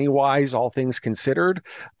selection money wise, all things considered.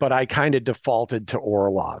 But I kind of defaulted to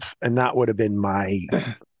Orlov, and that would have been my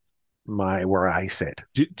where I sit.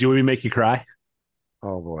 Do you want me to make you cry?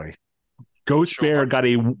 Oh boy, Ghost Sure. Bear got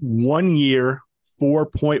a 1 year,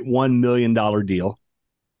 $4.1 million deal.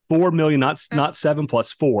 4 million, not 7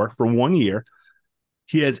 plus 4 for 1 year.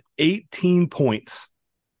 He has 18 points.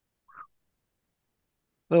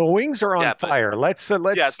 the Wings are on Yeah, but fire. Let's yeah, I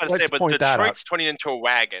was about to say, but point that out. Detroit's turning into a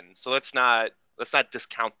wagon, so let's not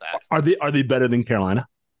discount that. Are they better than Carolina?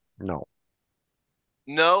 No,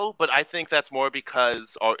 No, but I think that's more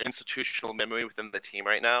because our institutional memory within the team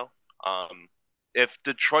right now. If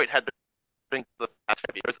Detroit had been the past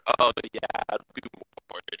 5 years, oh yeah, I'd be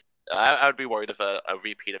worried. I would be worried of a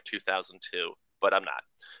repeat of 2002, but I'm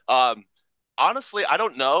not. Honestly, I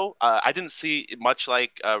don't know. I didn't see much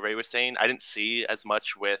like Ray was saying. I didn't see as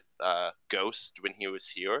much with Ghost when he was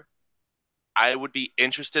here. I would be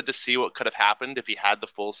interested to see what could have happened if he had the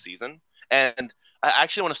full season. And I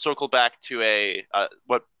actually want to circle back to a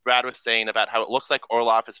what Brad was saying about how it looks like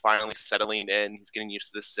Orlov is finally settling in. He's getting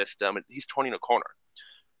used to the system, and he's turning a corner.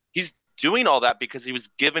 He's doing all that because he was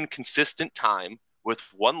given consistent time with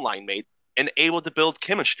one line mate and able to build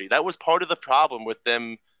chemistry. That was part of the problem with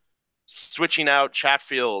them switching out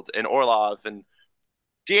Chatfield and Orlov and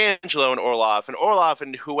D'Angelo and Orlov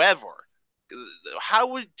and whoever.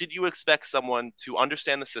 Did you expect someone to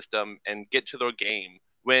understand the system and get to their game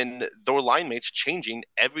when their line mates changing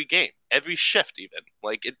every game, every shift, even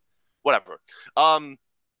like it, whatever. Um,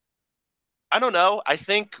 I don't know. I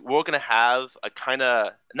think we're gonna have a kind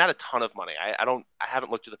of not a ton of money. I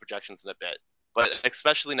haven't looked at the projections in a bit, but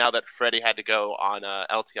especially now that Freddie had to go on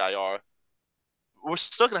LTIR, we're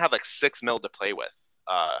still going to have like $6 million to play with,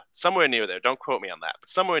 somewhere near there. Don't quote me on that, but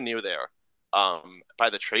somewhere near there, by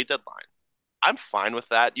the trade deadline. I'm fine with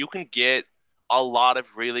that. You can get a lot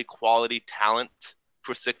of really quality talent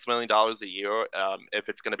for $6 million a year, if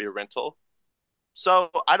it's going to be a rental. So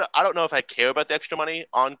I don't know if I care about the extra money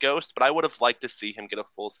on Ghost, but I would have liked to see him get a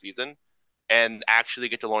full season and actually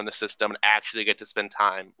get to learn the system and actually get to spend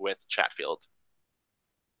time with Chatfield.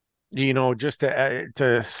 Just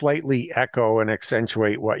to slightly echo and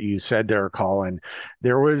accentuate what you said there, Colin,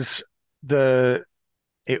 there was the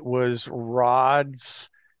it was Rod's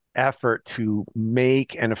effort to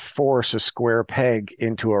make and force a square peg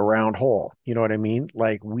into a round hole. You know what I mean?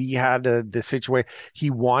 Like we had the situation, he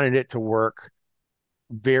wanted it to work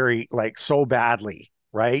very like so badly,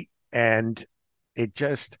 right? And it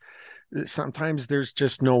just sometimes there's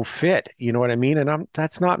just no fit. You know what I mean? And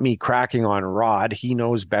that's not me cracking on Rod. He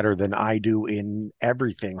knows better than I do in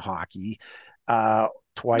everything hockey. No,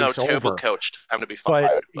 Twice terrible over. coached. I'm going to be But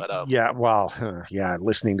fired. But yeah, well, yeah,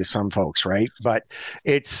 listening to some folks, right? But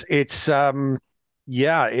it's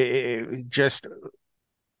yeah, just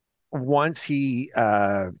once he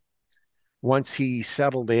once he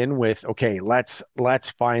settled in with, okay, let's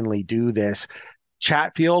finally do this.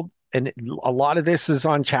 Chatfield, and a lot of this is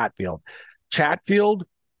on Chatfield. Chatfield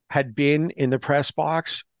had been in the press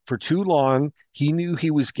box for too long. He knew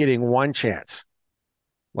he was getting one chance,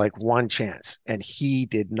 like one chance, and he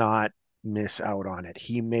did not miss out on it.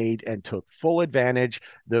 He made and took full advantage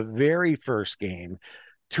the very first game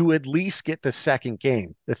to at least get the second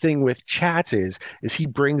game. The thing with Chats is he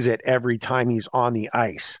brings it every time he's on the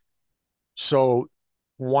ice. So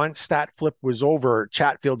once that flip was over,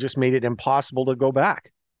 Chatfield just made it impossible to go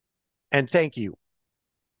back. And thank you.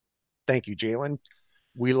 Thank you, Jalen.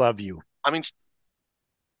 We love you. I mean,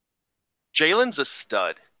 Jalen's a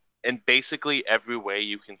stud in basically every way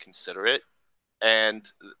you can consider it. And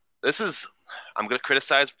I'm going to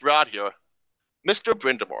criticize Rod here. Mr.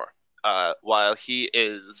 Brindamore, while he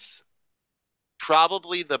is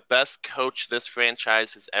probably the best coach this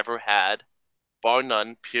franchise has ever had, bar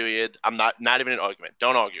none, period. I'm not even an argument.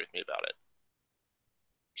 Don't argue with me about it.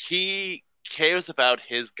 He cares about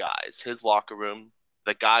his guys, his locker room,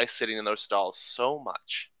 the guys sitting in those stalls so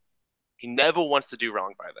much. He never wants to do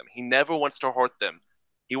wrong by them. He never wants to hurt them.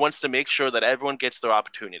 He wants to make sure that everyone gets their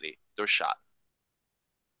opportunity, their shot.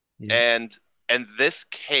 Yeah. And in this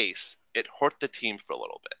case, it hurt the team for a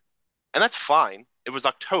little bit. And that's fine. It was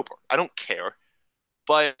October. I don't care.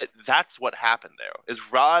 But that's what happened there.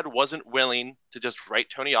 Is Rod wasn't willing to just write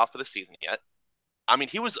Tony off for the season yet. I mean,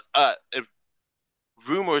 he was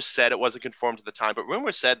rumors said, it wasn't confirmed at the time, but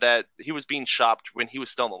rumors said that he was being shopped when he was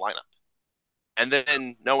still in the lineup. And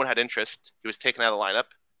then no one had interest. He was taken out of the lineup,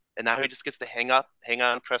 and now he just gets to hang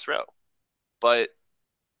on press row. But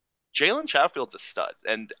Jalen Chatfield's a stud,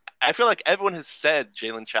 and I feel like everyone has said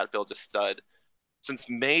Jalen Chatfield's a stud since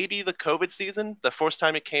maybe the COVID season, the first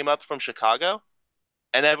time it came up from Chicago,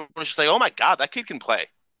 and everyone was just like, "Oh my God, that kid can play.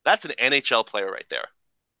 That's an NHL player right there."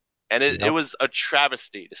 And it was a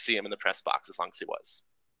travesty to see him in the press box as long as he was.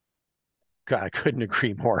 God, I couldn't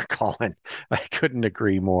agree more, Colin. I couldn't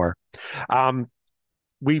agree more. I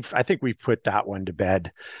think we've put that one to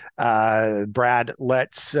bed. Brad,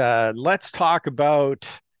 let's talk about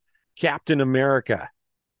Captain America.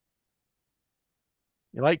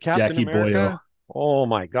 You like Captain Jackie America? Boyo. Oh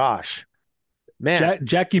my gosh, man!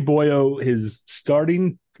 Jackie Boyo is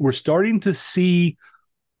starting. We're starting to see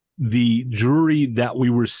the jury that we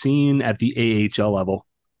were seeing at the AHL level,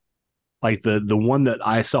 like the one that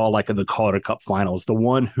I saw like in the Calder Cup finals, the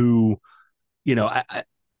one who, I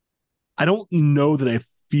don't know that I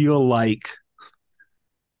feel like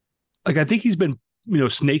I think he's been,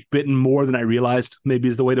 snake bitten more than I realized, maybe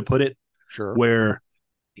is the way to put it. Sure. Where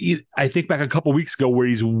I think back a couple weeks ago where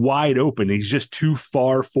he's wide open. He's just too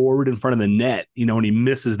far forward in front of the net, and he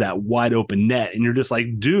misses that wide open net. And you're just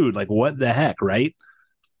like, dude, like what the heck, right?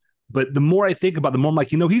 But the more I think about it, the more I'm like,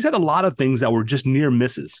 he's had a lot of things that were just near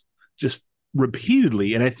misses, just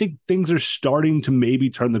repeatedly. And I think things are starting to maybe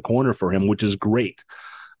turn the corner for him, which is great.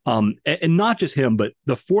 And not just him, but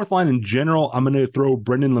the fourth line in general. I'm going to throw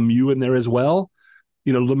Brendan Lemieux in there as well.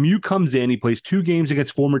 Lemieux comes in, he plays 2 games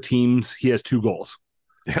against former teams. He has 2 goals,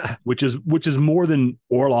 which is more than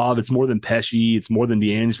Orlov. It's more than Pesce. It's more than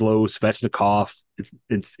D'Angelo, Svechnikov.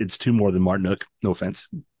 It's 2 more than Martinook. No offense,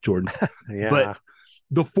 Jordan. Yeah. But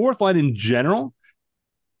the fourth line in general,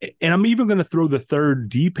 and I'm even going to throw the third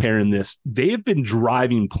D pair in this, they have been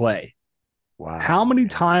driving play. Wow. How many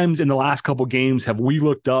times in the last couple games have we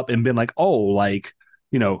looked up and been like,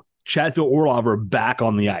 Chatfield, Orlov are back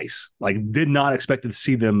on the ice? Like, did not expect to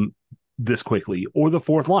see them this quickly, or the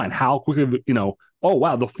fourth line. How quickly, oh,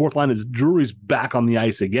 wow, the fourth line is Drury's back on the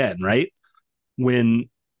ice again, right? When,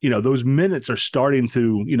 those minutes are starting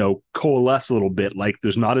to, coalesce a little bit, like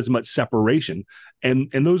there's not as much separation.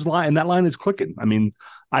 And that line is clicking. I mean,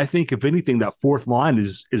 I think if anything, that fourth line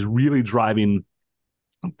is really driving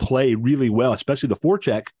play really well, especially the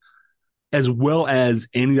forecheck, as well as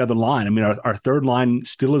any other line. I mean, our third line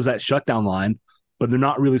still is that shutdown line, but they're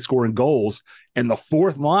not really scoring goals. And the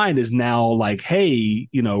fourth line is now like, hey,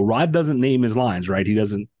 Rod doesn't name his lines, right? He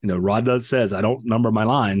doesn't, Rod says, I don't number my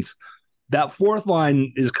lines. That fourth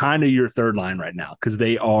line is kind of your third line right now because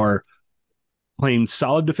they are playing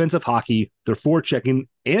solid defensive hockey. They're forechecking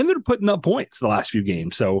and they're putting up points the last few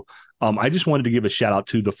games. So I just wanted to give a shout out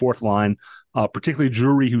to the fourth line, particularly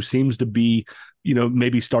Drury, who seems to be,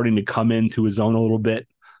 maybe starting to come into his own a little bit.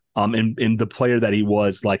 And the player that he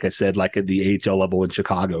was, like I said, like at the AHL level in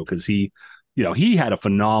Chicago, because he had a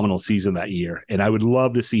phenomenal season that year. And I would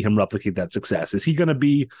love to see him replicate that success. Is he going to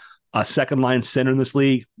be a second line center in this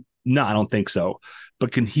league? No, I don't think so.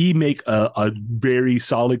 But can he make a very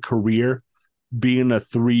solid career being a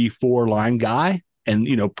 3-4 line guy and,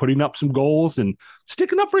 putting up some goals and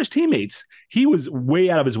sticking up for his teammates? He was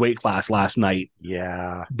way out of his weight class last night.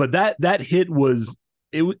 Yeah. But that hit was,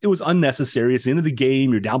 it was unnecessary. It's the end of the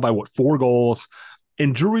game. You're down by 4 goals.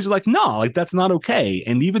 And Drury's like, no, like that's not okay.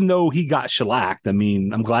 And even though he got shellacked, I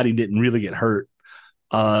mean, I'm glad he didn't really get hurt.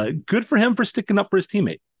 Good for him for sticking up for his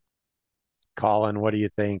teammate. Collin, what do you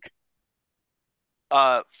think?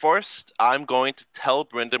 First, I'm going to tell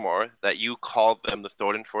Brenda Moore that you called them the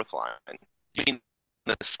third and fourth line. You mean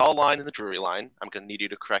the Stahl line and the Drury line. I'm going to need you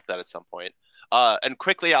to correct that at some point. And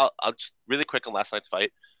quickly, I'll just really quick on last night's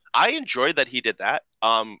fight. I enjoyed that he did that.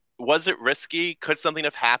 Was it risky? Could something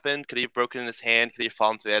have happened? Could he have broken his hand? Could he have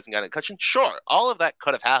fallen to the ice and gotten a concussion? Sure, all of that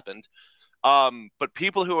could have happened. But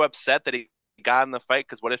people who are upset that he got in the fight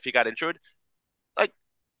because what if he got injured? Like,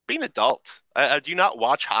 be an adult. Do you not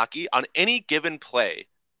watch hockey? On any given play,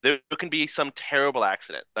 there can be some terrible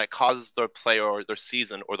accident that causes their play or their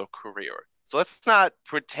season or their career. So let's not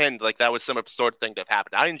pretend like that was some absurd thing to have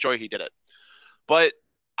happened. I enjoy he did it. But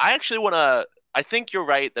I actually want to – I think you're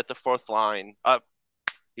right that the fourth line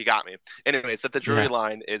he got me. Anyways, that the Drury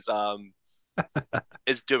line is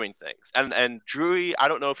doing things. And Drury, I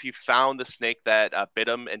don't know if he found the snake that bit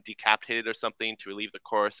him and decapitated or something to relieve the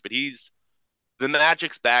course, but the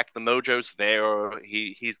magic's back, the mojo's there.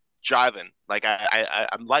 He's jiving. Like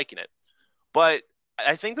I'm liking it. But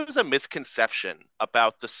I think there's a misconception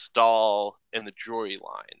about the Stahl and the Drury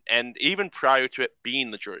line, and even prior to it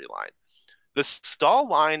being the Drury line. The Stahl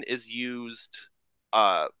line is used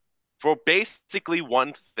for basically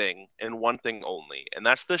one thing and one thing only, and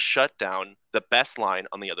that's to shut down the best line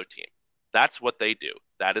on the other team. That's what they do.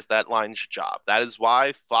 That is that line's job. That is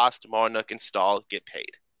why Fost, Marnock, and Stahl get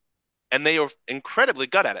paid. And they are incredibly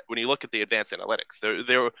good at it when you look at the advanced analytics.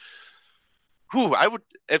 I would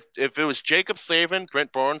if it was Jacob Slavin,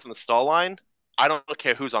 Brent Burns, and the Stahl line, I don't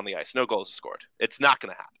care who's on the ice. No goals are scored. It's not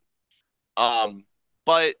going to happen.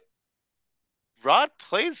 But Rod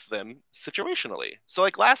plays them situationally. So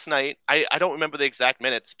like last night, I don't remember the exact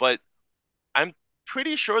minutes, but I'm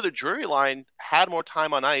pretty sure the Drury line had more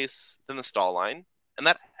time on ice than the Stahl line, and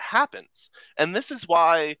that happens. And this is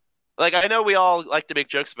why, like, I know we all like to make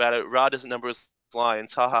jokes about it. Rod doesn't number his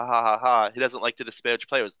lines. Ha ha ha ha ha. He doesn't like to disparage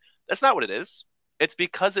players. That's not what it is. It's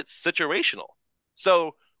because it's situational.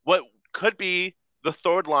 So what could be the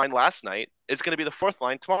third line last night is going to be the fourth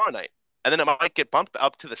line tomorrow night. And then it might get bumped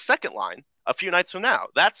up to the second line a few nights from now.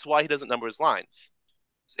 That's why he doesn't number his lines.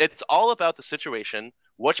 It's all about the situation,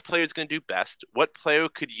 which player is going to do best, what player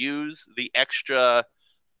could use the extra,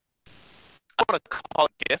 I don't want to call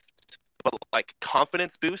it gift, but like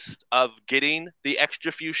confidence boost of getting the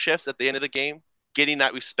extra few shifts at the end of the game, getting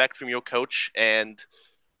that respect from your coach. And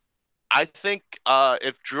I think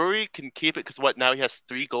if Drury can keep it, because now he has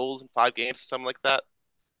 3 goals in 5 games or something like that.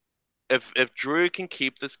 If Drury can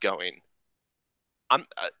keep this going,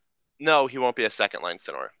 no, he won't be a second line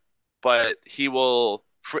center, but he will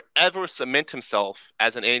forever cement himself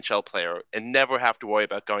as an NHL player and never have to worry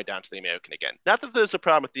about going down to the American again. Not that there's a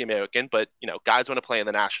problem with the American, but guys want to play in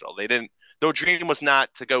the National. Their dream was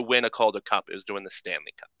not to go win a Calder Cup; it was to win the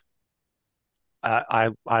Stanley Cup.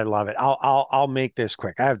 I love it. I'll make this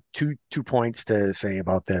quick. I have two points to say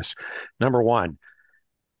about this. Number one,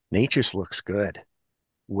 Nate just looks good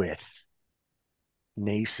with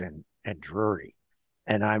Nason and Drury.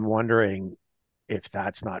 And I'm wondering if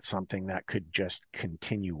that's not something that could just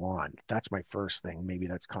continue on. That's my first thing. Maybe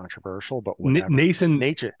that's controversial, but whatever. Nason,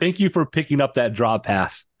 thank you for picking up that draw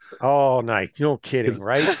pass. Oh, nice. No kidding,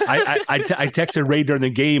 right? I texted Ray during the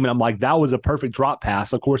game, and I'm like, that was a perfect drop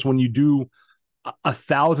pass. Of course, when you do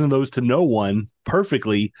 1,000 of those to no one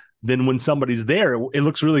perfectly, then when somebody's there, it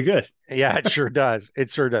looks really good. Yeah, it sure does. It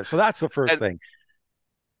sure does. So that's the first And thing.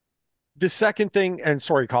 The second thing, and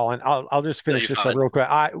sorry, Colin, I'll just no, finish you're this up fine. real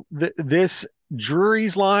quick. This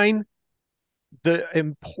Drury's line, the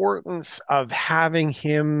importance of having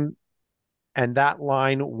him and that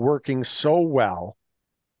line working so well,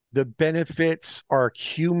 the benefits are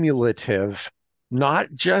cumulative,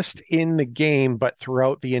 not just in the game, but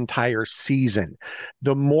throughout the entire season.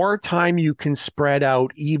 The more time you can spread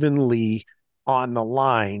out evenly on the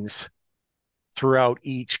lines throughout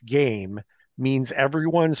each game means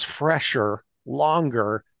everyone's fresher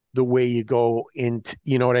longer the way you go into,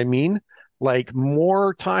 you know what I mean? Like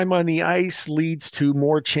more time on the ice leads to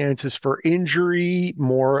more chances for injury,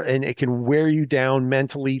 more, and it can wear you down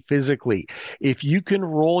mentally, physically. If you can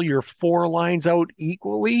roll your four lines out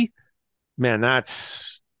equally, man,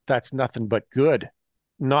 that's nothing but good.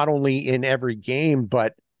 Not only in every game,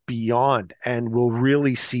 but beyond. And we'll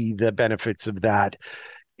really see the benefits of that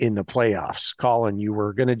in the playoffs. Colin, you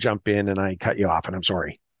were going to jump in and I cut you off, and I'm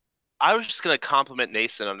sorry. I was just gonna compliment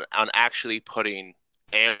Nason on actually putting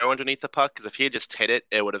air underneath the puck because if he had just hit it,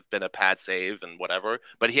 it would have been a pad save and whatever.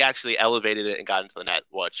 But he actually elevated it and got into the net,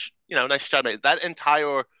 which nice job.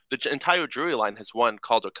 The entire Drury line has won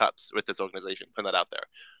Calder Cups with this organization. Putting that out there,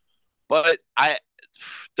 but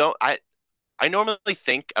don't I. I normally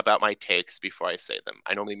think about my takes before I say them.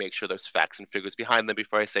 I normally make sure there's facts and figures behind them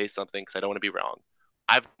before I say something because I don't want to be wrong.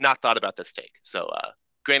 I've not thought about this take, so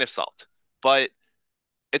grain of salt. But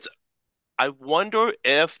it's I wonder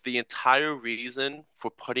if the entire reason for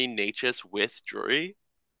putting Natchez with Drury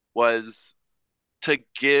was to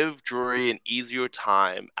give Drury an easier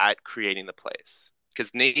time at creating the plays.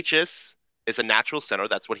 Because Natchez is a natural center.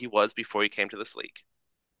 That's what he was before he came to this league.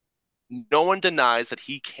 No one denies that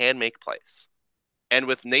he can make plays. And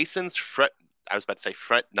with Nason's I was about to say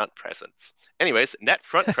front nut presence. Anyways, net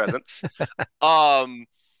front presence. Um,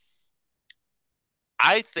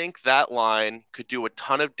 I think that line could do a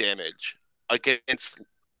ton of damage against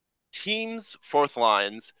teams' fourth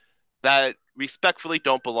lines that respectfully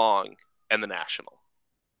don't belong in the national.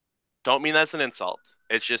 Don't mean that's an insult.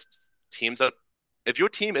 It's just teams that, if your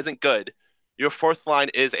team isn't good, your fourth line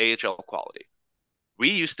is AHL quality. We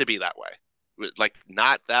used to be that way, like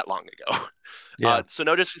not that long ago. Yeah. So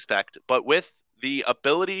no disrespect, but with the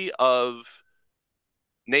ability of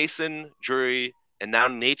Nason, Drury, and now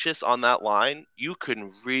Natchez on that line, you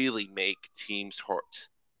can really make teams hurt.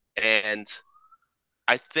 And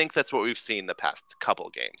I think that's what we've seen the past couple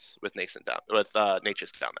of games with Natchez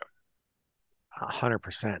down there.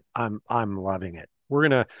 100%. I'm loving it. We're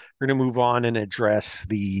gonna move on and address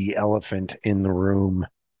the elephant in the room.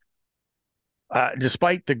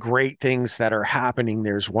 Despite the great things that are happening,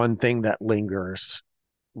 there's one thing that lingers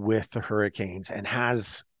with the Hurricanes and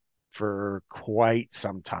has for quite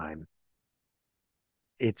some time.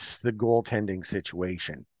 It's the goaltending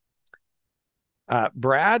situation.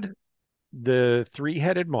 Brad, the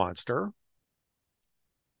three-headed monster,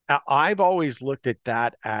 I've always looked at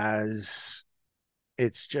that as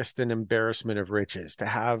it's just an embarrassment of riches to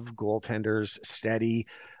have goaltenders steady,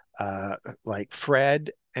 like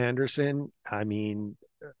Fred Anderson. I mean,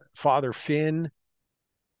 Father Finn,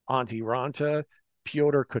 Auntie Ranta,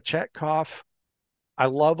 Pyotr Kochetkov. I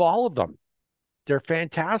love all of them. They're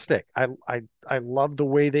fantastic. I love the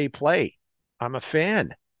way they play. I'm a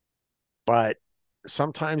fan, but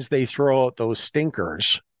sometimes they throw out those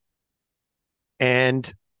stinkers,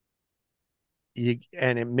 and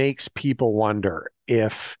it makes people wonder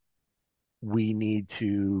if we need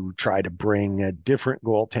to try to bring a different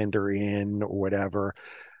goaltender in or whatever.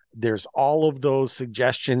 There's all of those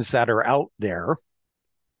suggestions that are out there.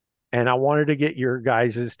 And I wanted to get your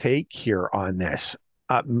guys' take here on this.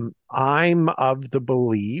 I'm of the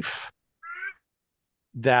belief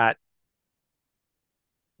that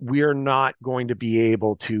we're not going to be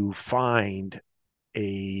able to find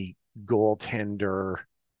a goaltender.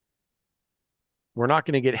 We're not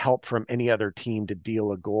going to get help from any other team to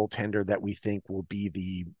deal a goaltender that we think will be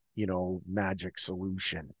the, magic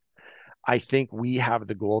solution. I think we have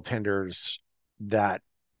the goaltenders that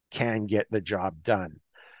can get the job done.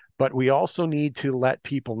 But we also need to let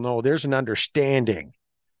people know there's an understanding.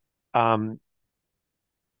 In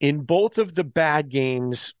both of the bad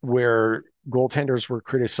games where goaltenders were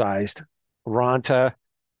criticized, Ranta,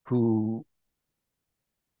 who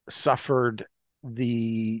suffered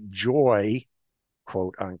the joy,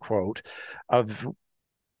 quote unquote, of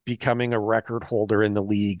becoming a record holder in the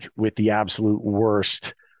league with the absolute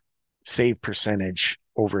worst save percentage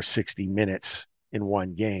over 60 minutes in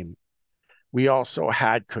one game. We also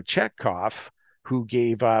had Kochetkov, who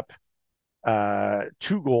gave up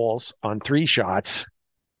 2 goals on 3 shots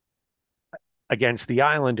against the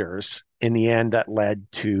Islanders. In the end, that led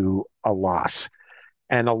to a loss.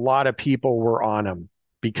 And a lot of people were on him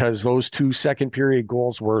because those 2 second period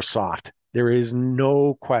goals were soft. There is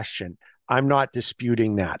no question. I'm not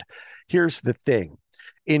disputing that. Here's the thing.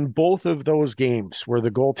 In both of those games where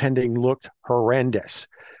the goaltending looked horrendous,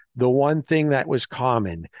 the one thing that was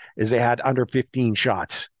common is they had under 15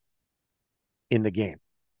 shots in the game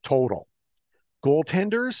total.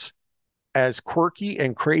 Goaltenders, as quirky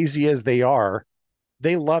and crazy as they are,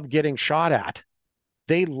 they love getting shot at.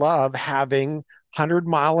 They love having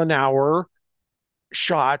 100-mile-an-hour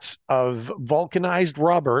shots of vulcanized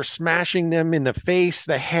rubber, smashing them in the face,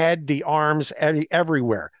 the head, the arms,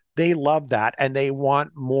 everywhere. They love that and they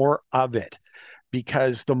want more of it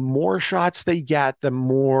because the more shots they get, the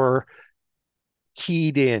more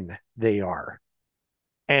keyed in they are.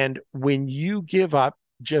 And when you give up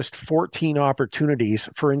just 14 opportunities,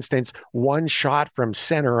 for instance, 1 shot from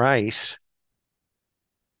center ice,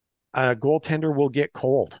 a goaltender will get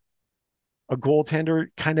cold. A goaltender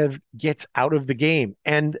kind of gets out of the game.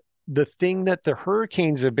 And the thing that the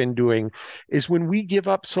Hurricanes have been doing is when we give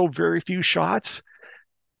up so very few shots,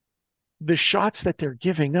 the shots that they're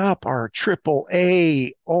giving up are triple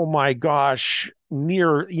A. Oh my gosh,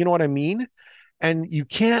 near, you know what I mean? And you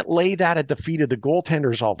can't lay that at the feet of the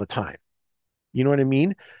goaltenders all the time. You know what I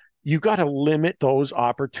mean? You got to limit those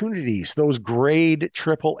opportunities, those grade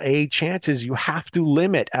triple A chances. You have to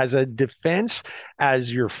limit as a defense,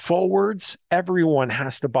 as your forwards. Everyone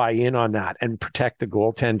has to buy in on that and protect the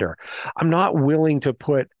goaltender. I'm not willing to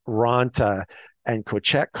put Ranta and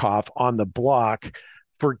Kochetkov on the block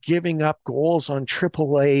for giving up goals on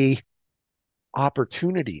triple A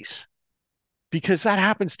opportunities because that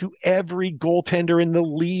happens to every goaltender in the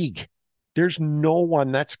league. There's no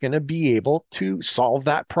one that's going to be able to solve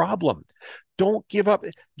that problem. Don't give up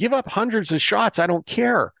hundreds of shots. I don't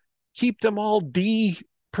care. Keep them all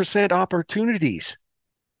D% opportunities.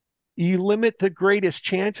 You limit the greatest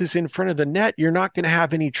chances in front of the net, you're not going to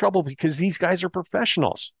have any trouble because these guys are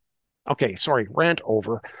professionals. Okay, sorry, rant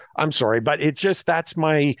over. I'm sorry, but it's just that's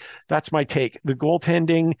my take. The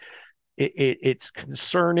goaltending, it's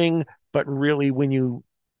concerning, but really when you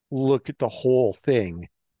look at the whole thing,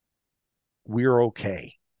 we're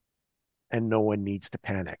okay and no one needs to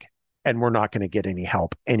panic and we're not going to get any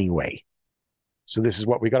help anyway. So this is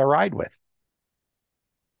what we got to ride with.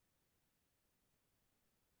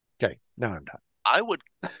 Okay, now I'm done. I would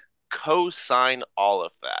co-sign all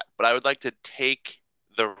of that, but I would like to take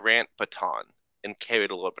the rant baton and carry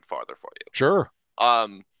it a little bit farther for you. Sure.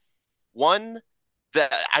 One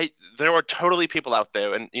that there were totally people out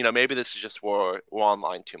there, and maybe this is just we're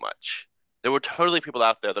online too much. There were totally people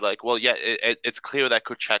out there that are like, well, yeah, it's clear that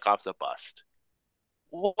Kochekov's a bust.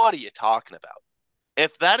 What are you talking about?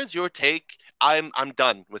 If that is your take, I'm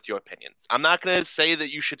done with your opinions. I'm not gonna say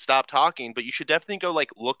that you should stop talking, but you should definitely go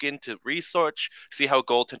look into research, see how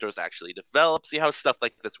goaltenders actually develop, see how stuff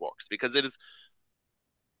like this works, because it is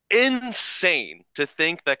insane to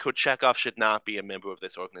think that Kochekov should not be a member of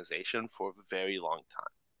this organization for a very long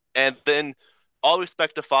time. And then, all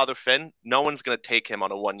respect to Father Finn, no one's going to take him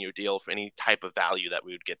on a 1-year deal for any type of value that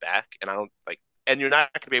we would get back. And and you're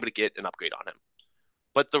not going to be able to get an upgrade on him.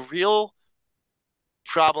 But the real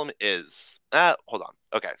problem is, hold on.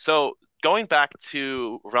 Okay, so going back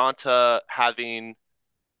to Ranta having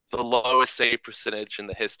the lowest save percentage in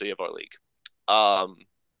the history of our league.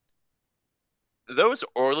 Those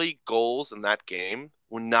early goals in that game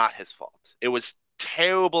were not his fault. It was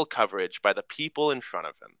terrible coverage by the people in front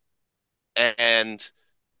of him. And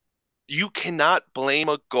you cannot blame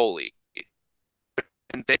a goalie.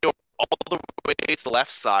 And they go all the way to the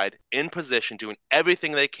left side in position, doing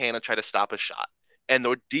everything they can to try to stop a shot. And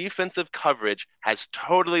their defensive coverage has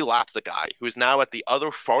totally lapsed the guy who is now at the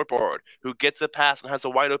other far board, who gets a pass and has a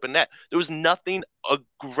wide open net. There was nothing a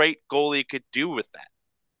great goalie could do with that.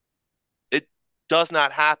 It does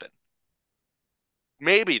not happen.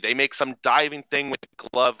 Maybe they make some diving thing with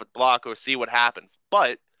glove with block or see what happens,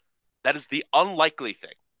 but that is the unlikely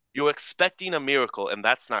thing. You're expecting a miracle, and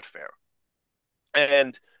that's not fair.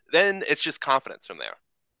 And then it's just confidence from there.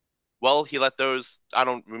 Well, he let those, I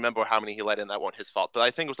don't remember how many he let in that weren't his fault, but I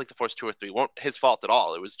think it was the first 2 or 3 weren't his fault at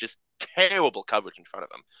all. It was just terrible coverage in front of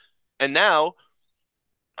him. And now,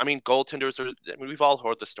 goaltenders are, we've all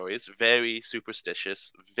heard the stories, very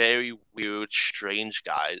superstitious, very weird, strange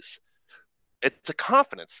guys. It's a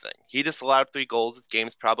confidence thing. He just allowed 3 goals. His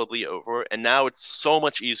game's probably over. And now it's so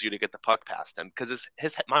much easier to get the puck past him because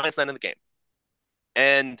his mind's not in the game.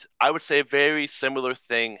 And I would say a very similar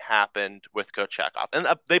thing happened with Kochekov. And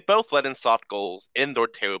they both let in soft goals in their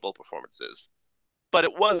terrible performances. But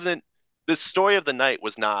it wasn't, the story of the night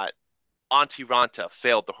was not Antti Ranta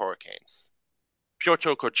failed the Hurricanes.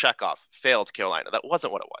 Pyotr Kochekov failed Carolina. That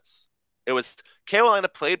wasn't what it was. It was Carolina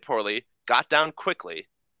played poorly, got down quickly,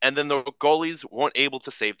 and then the goalies weren't able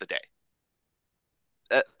to save the day.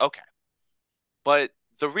 Okay. But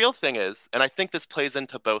the real thing is, and I think this plays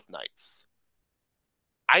into both nights,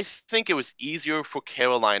 I think it was easier for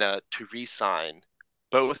Carolina to re-sign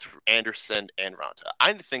both Anderson and Ranta.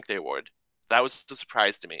 I didn't think they would. That was a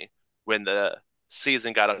surprise to me when the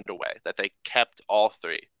season got underway, that they kept all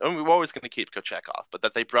three. I mean, we were always going to keep Kochekov, but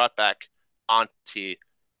that they brought back Antti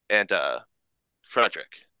and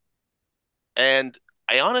Frederick. And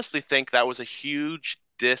I honestly think that was a huge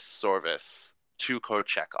disservice to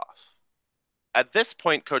Kochekov. At this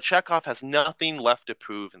point, Kochekov has nothing left to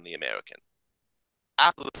prove in the American.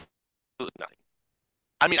 Absolutely nothing.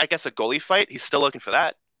 I mean, I guess a goalie fight, he's still looking for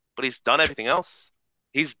that, but he's done everything else.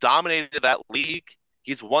 He's dominated that league.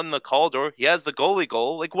 He's won the Calder. He has the goalie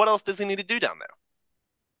goal. Like, what else does he need to do down there?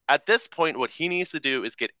 At this point, what he needs to do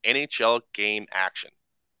is get NHL game action.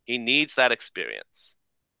 He needs that experience.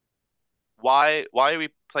 Why are we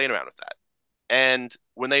playing around with that? And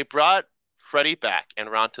when they brought Freddie back and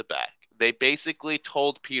Ranta back, they basically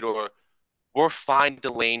told Peter, we're fine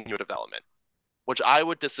delaying your development, which I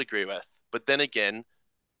would disagree with. But then again,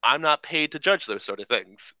 I'm not paid to judge those sort of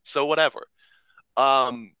things, so whatever.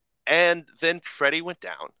 And then Freddie went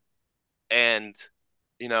down, and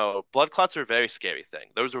blood clots are a very scary thing.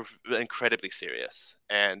 Those are incredibly serious,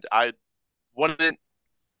 and I wouldn't.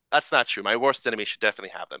 That's not true. My worst enemy should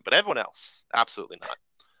definitely have them, but everyone else, absolutely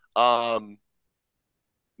not.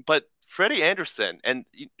 But Freddie Anderson, and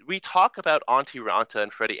we talk about Antti Ranta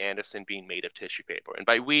and Freddie Anderson being made of tissue paper, and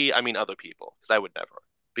by we, I mean other people, because I would never.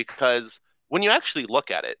 Because when you actually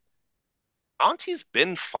look at it, Anti's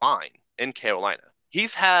been fine in Carolina.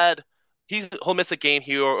 He'll miss a game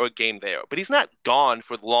here or a game there, but he's not gone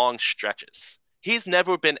for long stretches. He's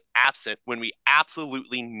never been absent when we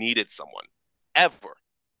absolutely needed someone, ever.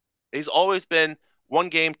 He's always been 1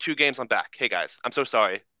 game, 2 games, I'm back. Hey guys, I'm so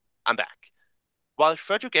sorry, I'm back. While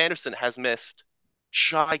Frederick Anderson has missed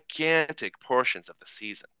gigantic portions of the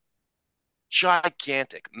season,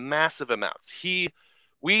 gigantic, massive amounts.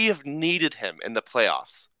 We have needed him in the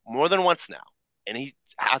playoffs more than once now, and he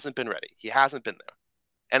hasn't been ready. He hasn't been there.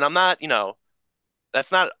 And I'm not,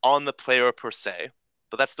 that's not on the player per se,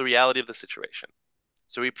 but that's the reality of the situation.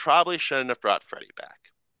 So we probably shouldn't have brought Freddie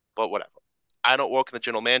back, but whatever. I don't work in the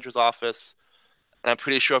general manager's office, and I'm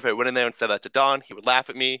pretty sure if I went in there and said that to Don, he would laugh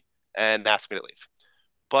at me and ask me to leave.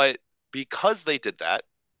 But because they did that,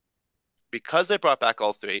 because they brought back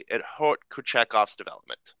all three, it hurt Kuchekov's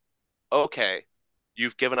development. Okay,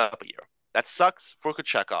 you've given up a year. That sucks for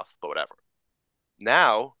Kochekov, but whatever.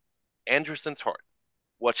 Now, Anderson's hurt,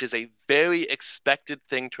 which is a very expected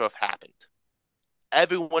thing to have happened.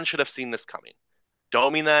 Everyone should have seen this coming.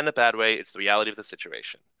 Don't mean that in a bad way. It's the reality of the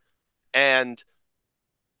situation. And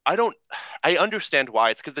I understand why.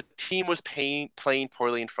 It's because the team was playing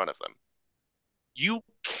poorly in front of them. You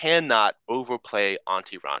cannot overplay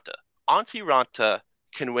Antti Ranta. Antti Ranta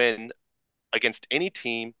can win against any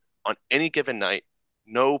team on any given night,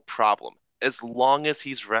 no problem, as long as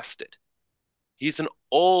he's rested. He's an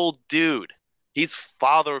old dude. He's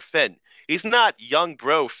Father Finn. He's not young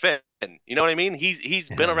bro Finn. You know what I mean? He's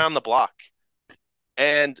been around the block.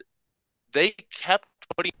 And they kept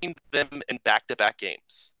putting them in back-to-back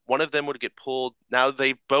games. One of them would get pulled. Now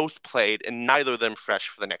they both played, and neither of them fresh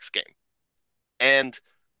for the next game. And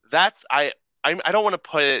that's I don't want to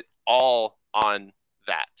put it all on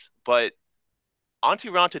that, but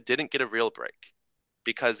Antti Ranta didn't get a real break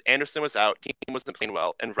because Anderson was out, team wasn't playing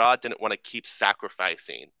well, and Rod didn't want to keep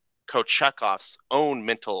sacrificing Kochekov's own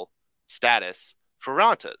mental status for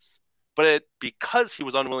Ranta's. But because he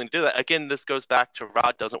was unwilling to do that, again, this goes back to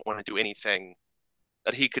Rod doesn't want to do anything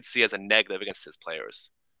that he could see as a negative against his players.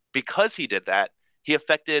 Because he did that, he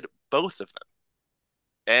affected both of them.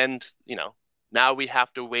 And, now we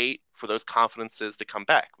have to wait for those confidences to come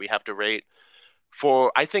back. We have to wait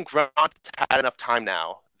I think Ron's had enough time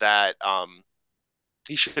now that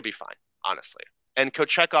he should be fine, honestly. And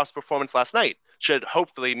Kochekov's performance last night should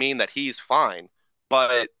hopefully mean that he's fine.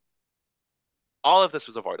 But all of this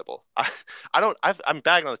was avoidable. I'm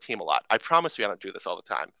bagging on the team a lot. I promise you I don't do this all the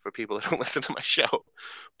time for people who don't listen to my show.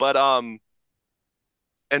 But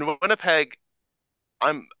in Winnipeg,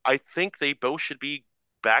 I think they both should be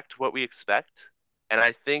back to what we expect. And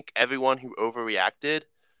I think everyone who overreacted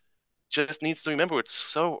just needs to remember it's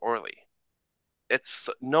so early. It's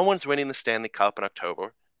no one's winning the Stanley Cup in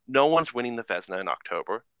October. No one's winning the Vezina in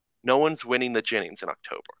October. No one's winning the Jennings in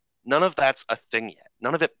October. None of that's a thing yet.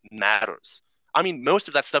 None of it matters. I mean, most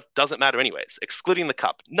of that stuff doesn't matter anyways, excluding the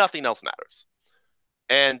cup. Nothing else matters.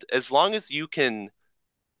 And as long as you can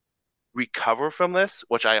recover from this,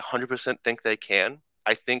 which I 100% think they can,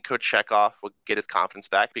 I think Coach Chekhov will get his confidence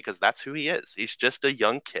back because that's who he is. He's just a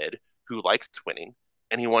young kid who likes winning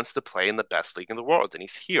and he wants to play in the best league in the world, and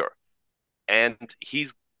he's here. And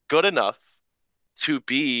he's good enough to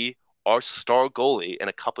be our star goalie in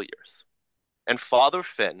a couple years. And Father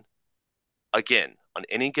Finn, again, on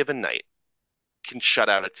any given night, can shut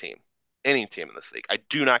out a team, any team in this league. I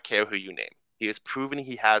do not care who you name. He has proven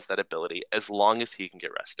he has that ability as long as he can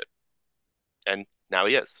get rested. And now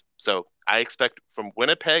he is. So I expect from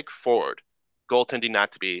Winnipeg forward, goaltending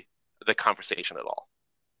not to be the conversation at all.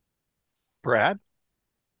 Brad?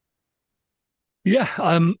 Yeah.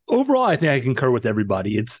 Overall, I think I concur with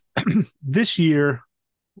everybody. It's this year,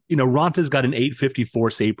 Ronta's got an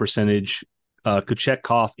 .854 save percentage.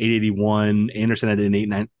 Kochetkov, 881. Anderson at an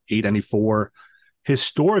 894.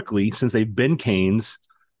 Historically, since they've been Canes,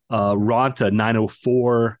 Ronta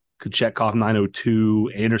 904, Kochetkov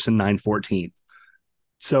 902, Anderson 914.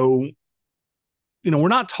 So, we're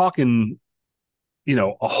not talking,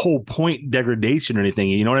 a whole point degradation or anything.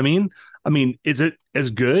 You know what I mean? I mean, is it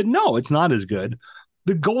as good? No, it's not as good.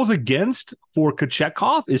 The goals against for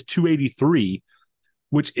Kochetkov is 283,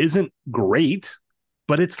 which isn't great,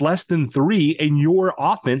 but it's less than 3, and your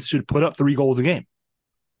offense should put up 3 goals a game.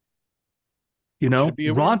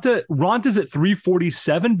 Ronta's at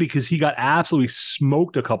 347 because he got absolutely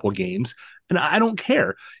smoked a couple games. And I don't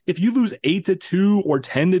care. If you lose 8-2 or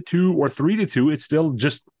 10-2 or 3-2, it's still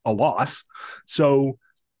just a loss. So,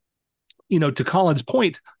 to Collin's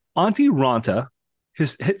point, Antti Ranta,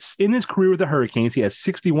 in his career with the Hurricanes, he has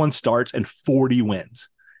 61 starts and 40 wins.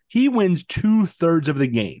 He wins 2/3 of the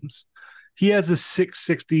games. He has a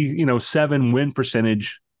 667 win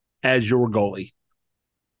percentage as your goalie.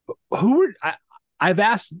 I've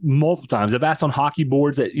asked multiple times. I've asked on hockey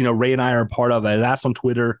boards that Ray and I are a part of. I've asked on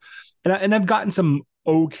Twitter, and I've gotten some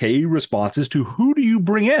okay responses to who do you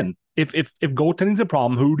bring in if goaltending is a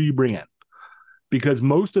problem. Who do you bring in? Because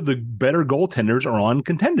most of the better goaltenders are on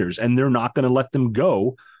contenders, and they're not going to let them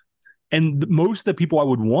go. And most of the people I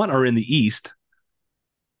would want are in the East,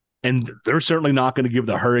 and they're certainly not going to give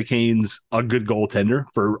the Hurricanes a good goaltender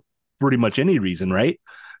for pretty much any reason, right?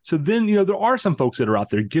 So then, there are some folks that are out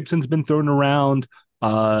there. Gibson's been thrown around.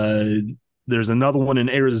 There's another one in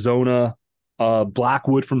Arizona,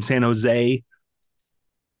 Blackwood from San Jose.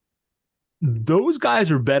 Those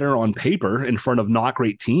guys are better on paper in front of not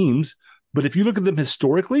great teams. But if you look at them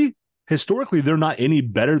historically, they're not any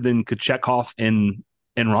better than Kochetkov and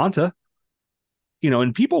Ranta.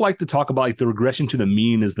 And people like to talk about the regression to the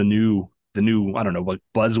mean is the new, I don't know, what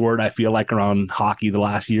buzzword I feel like around hockey the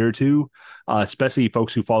last year or two, especially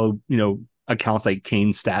folks who follow, accounts like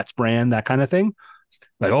Kane Stats Brand, that kind of thing.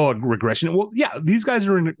 Like, oh, regression. Well, yeah, these guys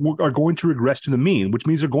are going to regress to the mean, which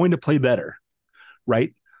means they're going to play better,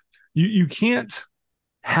 right? You can't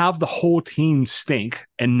have the whole team stink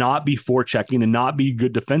and not be forechecking and not be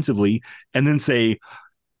good defensively, and then say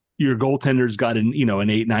your goaltender's got an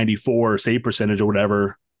 894 save percentage or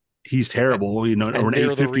whatever. He's terrible, or an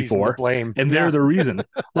 854, and they're the reason.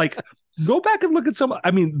 Like, go back and look at some.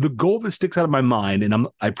 I mean, the goal that sticks out of my mind, and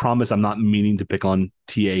I promise I'm not meaning to pick on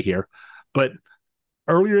TA here, but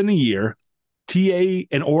earlier in the year, TA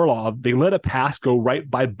and Orlov, they let a pass go right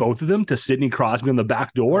by both of them to Sidney Crosby on the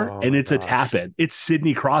back door, and it's a tap in. It's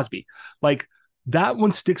Sidney Crosby. Like, that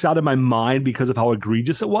one sticks out in my mind because of how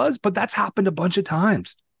egregious it was, but that's happened a bunch of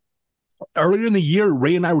times. Earlier in the year,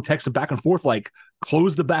 Ray and I were texting back and forth, like,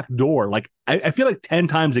 close the back door. Like, I feel like 10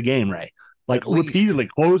 times a game, Ray. Like, repeatedly,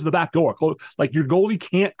 close the back door. Like, your goalie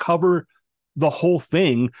can't cover the whole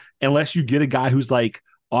thing unless you get a guy who's like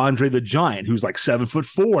Andre the Giant, who's like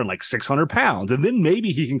 7'4" and like 600 pounds. And then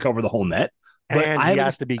maybe he can cover the whole net. But and he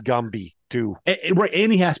has to be Gumby, too. Right.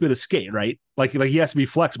 And he has to be able to skate, right? Like he has to be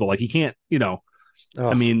flexible. Like, he can't,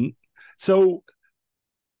 I mean, so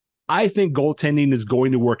I think goaltending is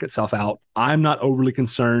going to work itself out. I'm not overly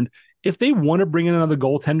concerned. If they want to bring in another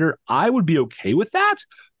goaltender, I would be okay with that.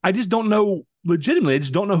 I just don't know, legitimately, I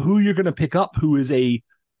just don't know who you're going to pick up who is a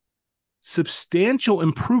substantial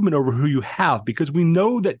improvement over who you have, because we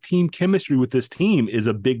know that team chemistry with this team is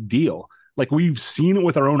a big deal. Like, we've seen it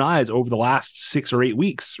with our own eyes over the last 6 or 8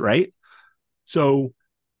 weeks, right? So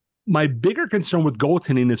my bigger concern with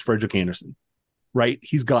goaltending is Frederick Anderson, right?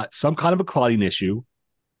 He's got some kind of a clotting issue.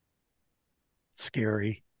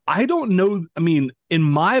 Scary. I don't know. I mean, in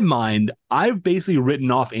my mind, I've basically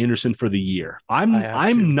written off Anderson for the year. I have too.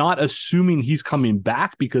 I'm not assuming he's coming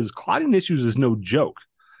back because clotting issues is no joke.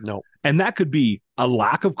 No. And that could be a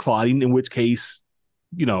lack of clotting, in which case,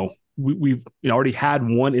 we've already had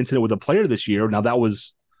one incident with a player this year. Now that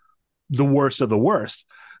was the worst of the worst,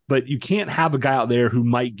 but you can't have a guy out there who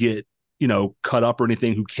might get, cut up or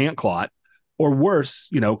anything who can't clot. Or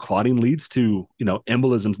worse, clotting leads to,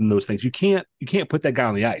 embolisms and those things. You can't put that guy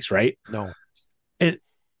on the ice, right? No. And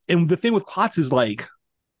the thing with clots is like,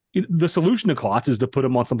 the solution to clots is to put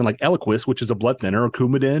them on something like Eliquis, which is a blood thinner, or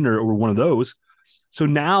Coumadin, or one of those. So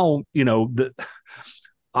now,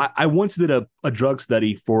 I once did a drug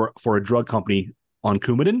study for a drug company on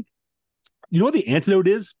Coumadin. You know what the antidote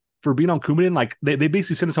is for being on Coumadin? Like they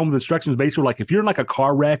basically send us home with instructions basically like if you're in like a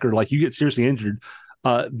car wreck or like you get seriously injured,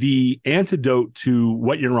 the antidote to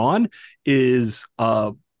what you're on is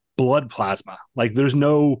blood plasma. Like there's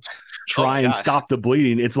no try and stop the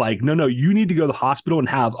bleeding. It's like, no, you need to go to the hospital and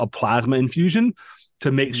have a plasma infusion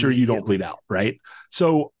to make sure you don't bleed out, right?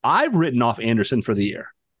 So I've written off Anderson for the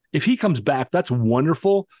year. If he comes back, that's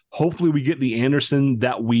wonderful. Hopefully we get the Anderson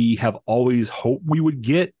that we have always hoped we would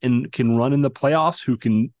get and can run in the playoffs, who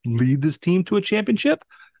can lead this team to a championship.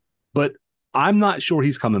 But I'm not sure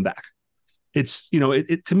he's coming back. It's,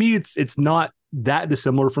 to me, it's not that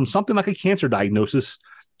dissimilar from something like a cancer diagnosis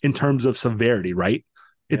in terms of severity, right?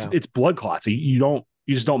 It's blood clots. You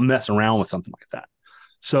just don't mess around with something like that.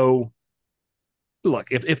 So look,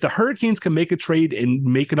 if the Hurricanes can make a trade and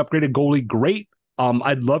make an upgraded goalie, great.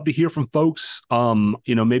 I'd love to hear from folks.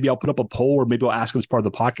 Maybe I'll put up a poll or maybe I'll ask them as part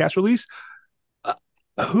of the podcast release.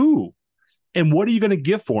 Who and what are you going to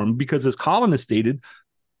give for him? Because as Collin has stated,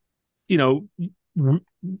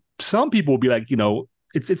 some people will be like,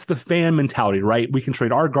 it's the fan mentality, right? We can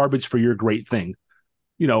trade our garbage for your great thing.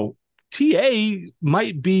 TA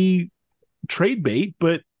might be trade bait,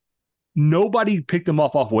 but nobody picked him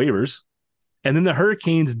off waivers. And then the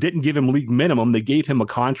Hurricanes didn't give him league minimum. They gave him a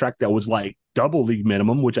contract that was like double league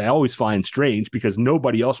minimum, which I always find strange because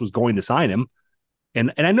nobody else was going to sign him.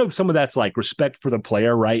 And I know some of that's like respect for the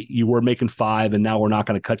player, right? You were making $5 million and now we're not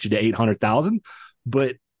going to cut you to $800,000.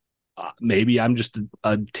 But maybe I'm just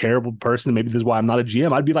a terrible person. Maybe this is why I'm not a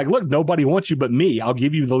GM. I'd be like, look, nobody wants you but me. I'll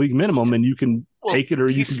give you the league minimum and you can take it or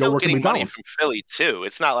you can go work at McDonald's. Money from Philly too.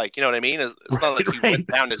 It's not like, you know what I mean? It's not like he went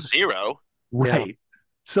down to zero. Right.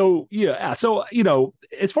 Yeah. So,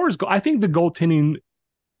 as far as I think the goaltending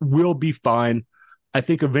will be fine. I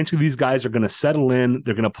think eventually these guys are going to settle in.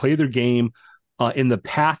 They're going to play their game. In the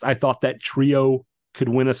past, I thought that trio could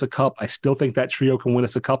win us a cup. I still think that trio can win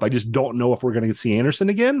us a cup. I just don't know if we're going to see Anderson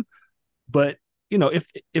again. But,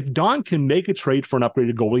 if Don can make a trade for an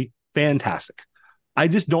upgraded goalie, fantastic. I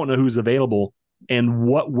just don't know who's available and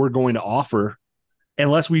what we're going to offer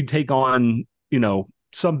unless we take on,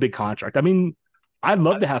 some big contract. I mean, I'd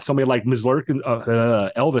love to have somebody like Mislerk and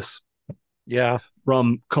Elvis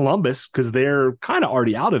from Columbus because they're kind of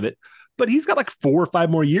already out of it. But he's got like 4 or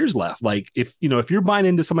 5 more years left. Like if you're buying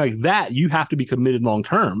into something like that, you have to be committed long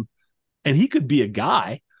term. And he could be a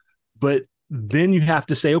guy, but then you have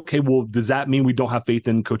to say, okay, well, does that mean we don't have faith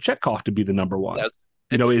in Kochetkov to be the number one?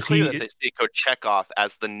 It's clear that they see Kochetkov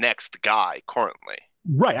as the next guy currently.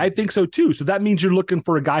 Right, I think so too. So that means you're looking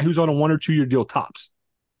for a guy who's on a 1 or 2 year deal tops.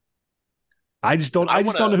 I just don't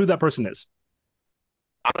know who that person is.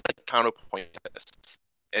 I'm going to counterpoint this.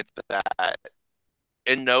 It's that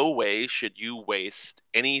in no way should you waste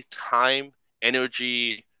any time,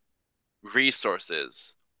 energy,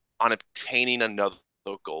 resources on obtaining another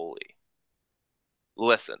goalie.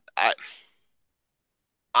 Listen,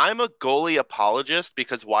 I'm a goalie apologist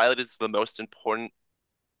because while it is the most important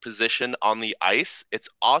position on the ice, it's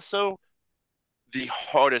also the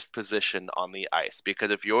hardest position on the ice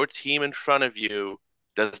because if your team in front of you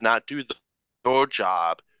does not do your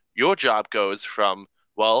job goes from,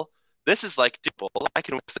 well, this is like doable, I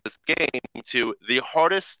can win this game, to the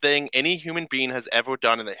hardest thing any human being has ever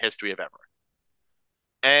done in the history of ever.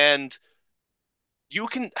 And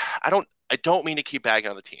I don't mean to keep bagging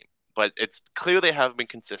on the team, but it's clear they haven't been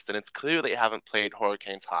consistent. It's clear they haven't played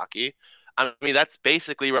Hurricanes hockey. I mean, that's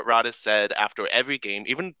basically what Rod has said after every game.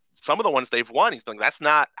 Even some of the ones they've won, he's been like, that's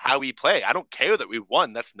not how we play. I don't care that we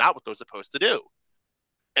won. That's not what they're supposed to do.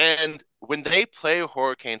 And when they play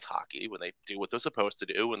Hurricanes hockey, when they do what they're supposed to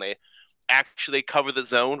do, when they actually cover the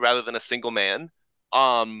zone rather than a single man,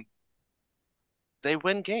 they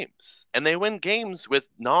win games. And they win games with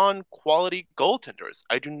non-quality goaltenders.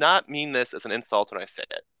 I do not mean this as an insult when I say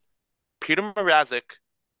it. Peter Mrazek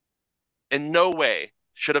in no way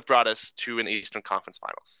should have brought us to an Eastern Conference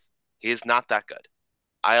Finals. He is not that good.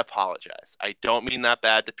 I apologize. I don't mean that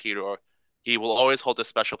bad to Peter. He will always hold a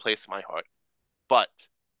special place in my heart. But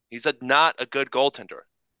he's not a good goaltender.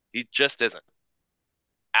 He just isn't.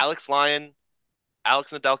 Alex Lyon,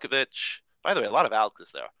 Alex Nedeljkovic. By the way, a lot of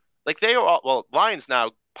Alexes there. Like they are all, well, Lyon's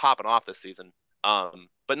now popping off this season. But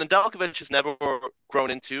Nedeljkovic has never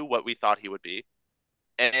grown into what we thought he would be.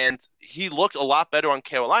 And he looked a lot better on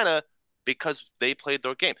Carolina because they played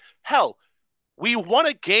their game. Hell, we won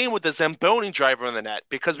a game with the Zamboni driver in the net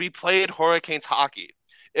because we played Hurricanes hockey.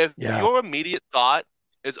 If Yeah. your immediate thought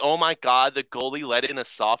is, oh my God, the goalie let in a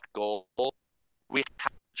soft goal, we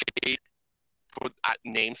have to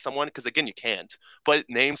name someone, because again, you can't, but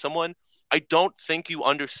name someone. I don't think you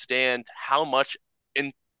understand how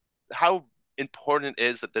important it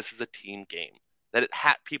is that this is a team game. That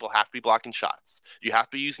people have to be blocking shots. You have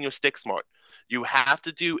to be using your stick smart. You have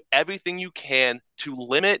to do everything you can to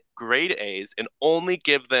limit grade A's and only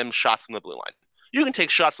give them shots from the blue line. You can take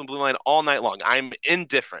shots from the blue line all night long. I'm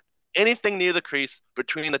indifferent. Anything near the crease,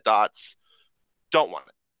 between the dots, don't want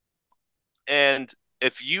it. And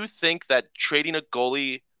if you think that trading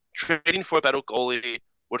for a better goalie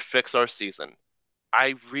would fix our season,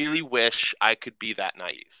 I really wish I could be that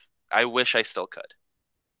naive. I wish I still could.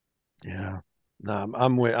 Yeah.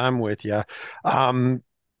 I'm with you.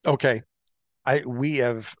 Okay. We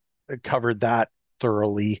have covered that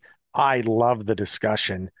thoroughly. I love the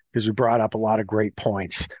discussion because we brought up a lot of great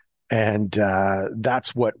points, and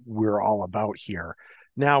that's what we're all about here.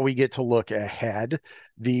 Now we get to look ahead.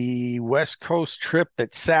 The West Coast trip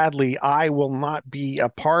that sadly I will not be a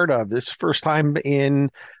part of. This first time in,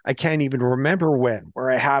 I can't even remember when, where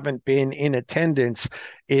I haven't been in attendance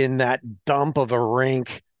in that dump of a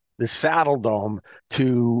rink, the Saddle Dome,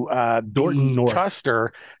 to Dorton be North.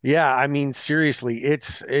 Custer. Yeah, I mean, seriously,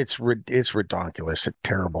 it's ridiculous. It's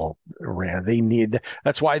terrible. They need,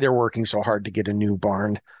 that's why they're working so hard to get a new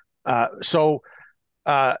barn. So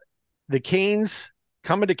the Canes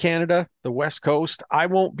coming to Canada, the West Coast.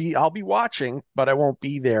 I'll be watching, but I won't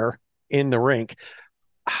be there in the rink.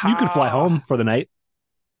 You could fly home for the night.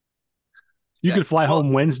 You could fly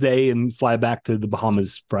home Wednesday and fly back to the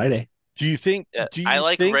Bahamas Friday. Do you think? I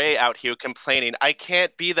like Ray out here complaining, I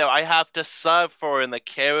can't be there. I have to sub for in the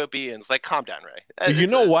Caribbean. Like, calm down, Ray. You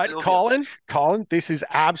know what, Collin? Collin, this is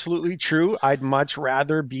absolutely true. I'd much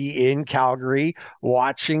rather be in Calgary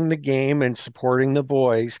watching the game and supporting the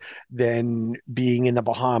boys than being in the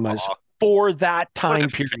Bahamas for that time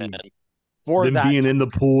period. Being in the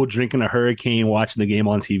pool, drinking a hurricane, watching the game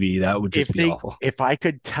on TV, that would just be awful. If I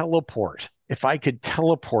could teleport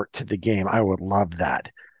to the game, I would love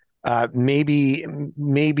that. Maybe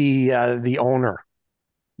the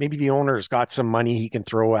owner's got some money he can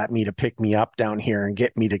throw at me to pick me up down here and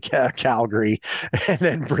get me to Calgary and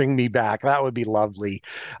then bring me back. That would be lovely.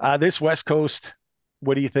 This West Coast,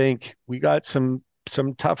 what do you think? We got some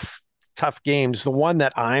tough games. The one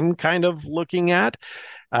that I'm kind of looking at,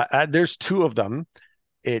 there's two of them.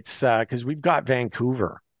 It's because we've got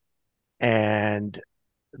Vancouver, and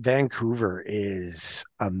Vancouver is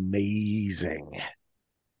amazing.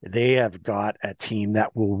 They have got a team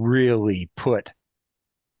that will really put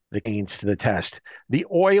the Canes to the test. The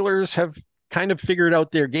Oilers have kind of figured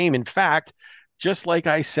out their game. In fact, just like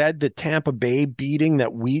I said, the Tampa Bay beating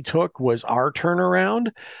that we took was our turnaround.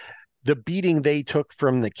 The beating they took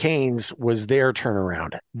from the Canes was their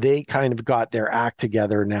turnaround. They kind of got their act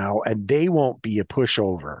together now, and they won't be a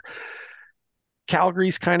pushover.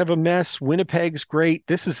 Calgary's kind of a mess. Winnipeg's great.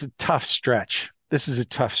 This is a tough stretch.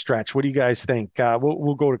 What do you guys think?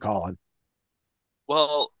 We'll go to Collin.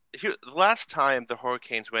 Well, the last time the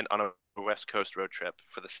Hurricanes went on a West Coast road trip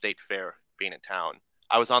for the State Fair being in town,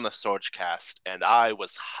 I was on the Sorgecast, and I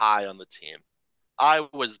was high on the team. I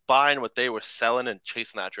was buying what they were selling and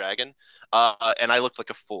chasing that dragon, and I looked like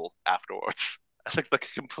a fool afterwards. I looked like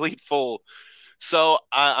a complete fool. So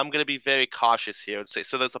I'm going to be very cautious here and say,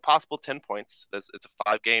 so there's a possible 10 points. It's a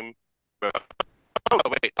 5-game. Oh,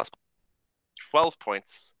 wait, possible 12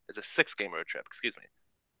 points. It's a 6-game road trip. Excuse me.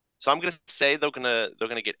 So I'm gonna say they're gonna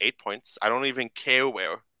get 8 points. I don't even care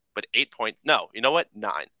where, but 8 points. No, you know what?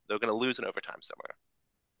 9. They're gonna lose in overtime somewhere.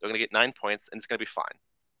 They're gonna get 9 points, and it's gonna be fine.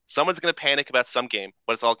 Someone's gonna panic about some game,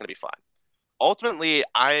 but it's all gonna be fine. Ultimately,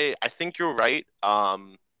 I think you're right.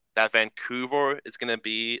 That Vancouver is gonna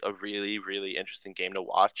be a really, really interesting game to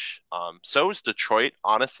watch. So is Detroit,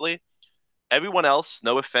 honestly. Everyone else,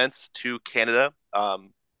 no offense to Canada,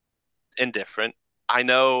 indifferent. I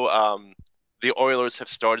know the Oilers have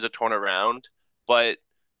started to turn around, but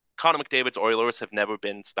Connor McDavid's Oilers have never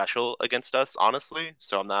been special against us, honestly.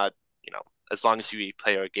 So I'm not, as long as you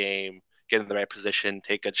play our game, get in the right position,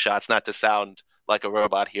 take good shots, not to sound like a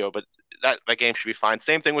robot here, but that game should be fine.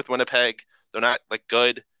 Same thing with Winnipeg. They're not like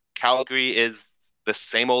good. Calgary is the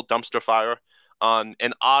same old dumpster fire.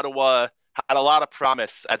 And Ottawa had a lot of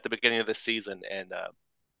promise at the beginning of the season, and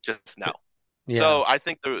just no. Yeah. So I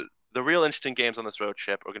think the real interesting games on this road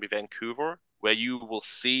trip are going to be Vancouver, where you will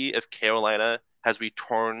see if Carolina has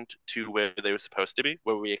returned to where they were supposed to be,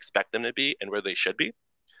 where we expect them to be, and where they should be.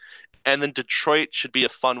 And then Detroit should be a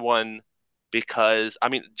fun one because, I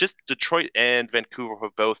mean, just Detroit and Vancouver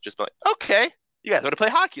have both just been like, okay, you guys want to play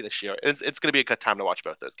hockey this year. It's going to be a good time to watch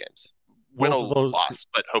both those games. Win Both of or those, loss,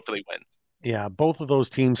 but hopefully win. yeah, both of those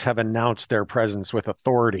teams have announced their presence with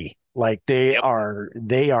authority. Like Yep.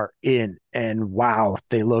 they are in, and wow,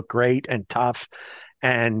 they look great and tough,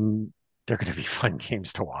 and they're going to be fun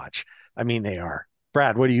games to watch. I mean, they are.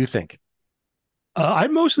 Brad, what do you think? I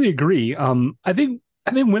mostly agree. I think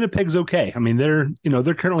Winnipeg's okay. I mean,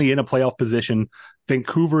 they're currently in a playoff position.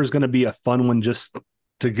 Vancouver is going to be a fun one just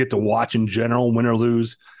to get to watch in general, win or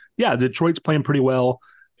lose. Yeah, Detroit's playing pretty well.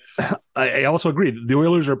 I also agree. The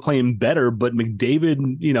Oilers are playing better, but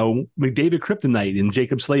McDavid Kryptonite and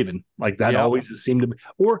Jacob Slavin, like that always seemed to be.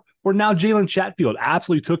 Or now Jalen Chatfield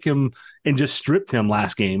absolutely took him and just stripped him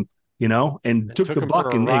last game, and took the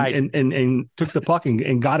puck and took the puck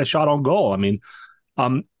and got a shot on goal. I mean,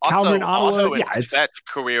 Calgary and Ottawa, Svetch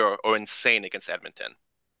career or insane against Edmonton.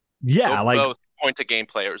 Both point to game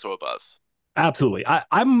players or above. Absolutely.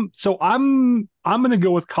 I'm going to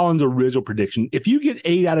go with Collin's original prediction. If you get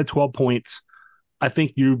 8 out of 12 points, I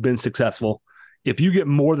think you've been successful. If you get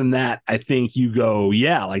more than that, I think you go,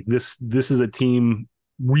 like this is a team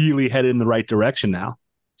really headed in the right direction now.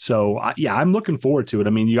 So I'm looking forward to it. I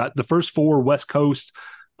mean, you got the first 4 West Coast,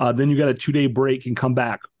 then you got a 2-day break and come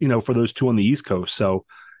back, for those 2 on the East Coast. So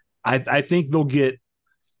I think they'll get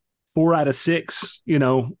 4 out of 6,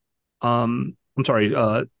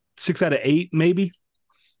 6 out of 8 maybe,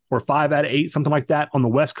 or 5 out of 8, something like that on the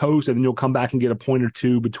West Coast, and then you'll come back and get a point or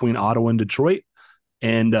 2 between Ottawa and Detroit.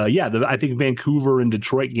 And I think Vancouver and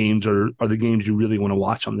Detroit games are the games you really want to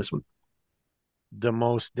watch on this one. The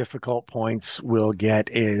most difficult points we'll get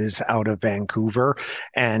is out of Vancouver,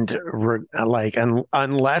 and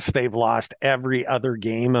unless they've lost every other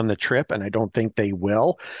game on the trip, and I don't think they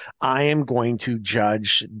will, I am going to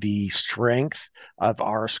judge the strength of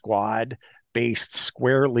our squad based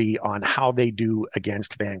squarely on how they do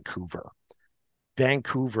against Vancouver.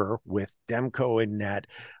 Vancouver with Demko in net,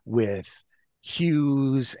 with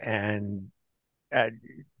Hughes and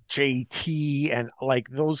JT, and like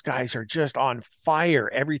those guys are just on fire.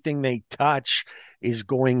 Everything they touch is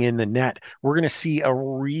going in the net. We're going to see a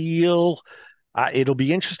real, it'll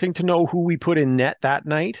be interesting to know who we put in net that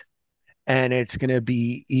night. And it's going to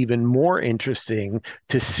be even more interesting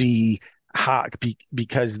to see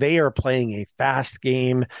because they are playing a fast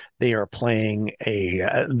game. They are playing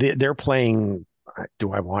they're playing,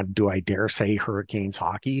 do I dare say Hurricanes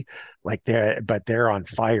hockey? But they're on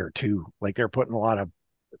fire too. Like they're putting a lot of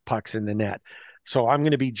pucks in the net. So I'm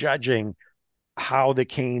going to be judging how the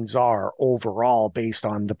Canes are overall based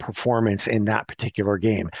on the performance in that particular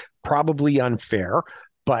game. Probably unfair,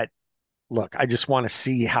 but look, I just want to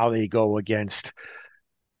see how they go against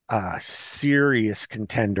a serious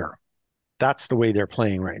contender. That's the way they're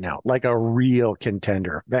playing right now, like a real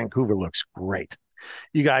contender. Vancouver looks great.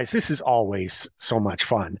 You guys, this is always so much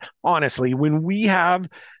fun. Honestly, when we have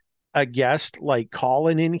a guest like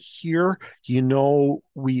Collin in here,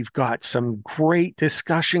 we've got some great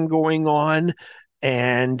discussion going on,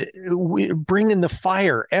 and we bring in the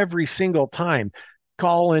fire every single time.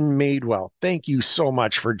 Collin Madewell, thank you so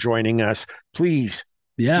much for joining us. Please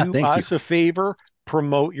do us a favor.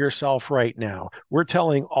 Promote yourself right now. We're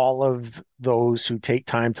telling all of those who take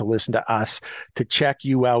time to listen to us to check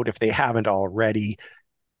you out if they haven't already.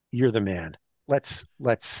 You're the man. Let's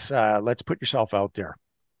put yourself out there.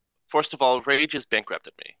 First of all, Ray just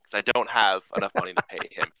bankrupted me because I don't have enough money to pay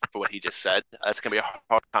him for what he just said. It's gonna be a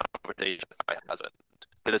hard conversation with my husband.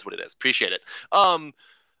 It is what it is. Appreciate it.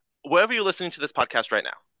 Wherever you're listening to this podcast right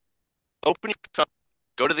now, open your phone,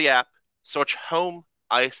 go to the app, search Home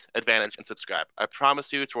Ice Advantage, and subscribe. I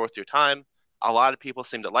promise you it's worth your time. A lot of people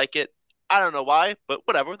seem to like it. I don't know why, but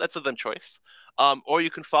whatever. That's a them choice. Or you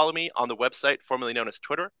can follow me on the website formerly known as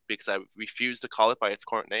Twitter, because I refuse to call it by its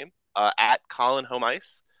current name, at Collin Home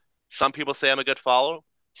Ice. Some people say I'm a good follow.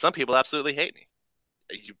 Some people absolutely hate me.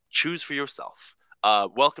 You choose for yourself.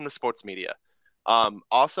 Welcome to sports media.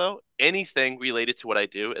 Also, anything related to what I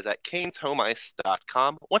do is at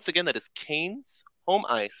caneshomice.com. Once again, that is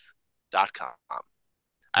caneshomice.com.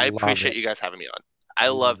 I appreciate you guys having me on. I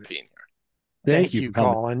love being here. Thank you,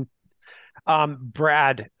 Collin.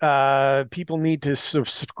 Brad, people need to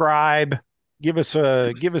subscribe, give us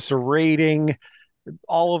a rating,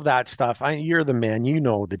 all of that stuff. You're the man, you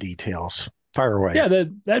know the details. Fire away. Yeah,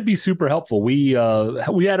 that'd be super helpful. We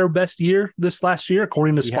had our best year this last year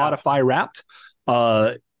according to Spotify Wrapped.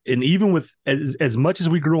 And even with as much as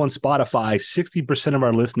we grew on Spotify, 60% of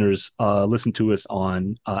our listeners listen to us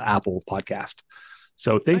on Apple Podcast.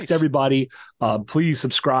 So thanks to everybody. Please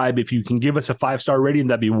subscribe. If you can give us a 5-star rating,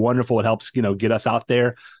 that'd be wonderful. It helps, get us out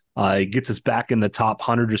there. It gets us back in the top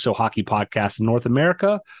 100 or so hockey podcasts in North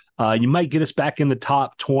America. You might get us back in the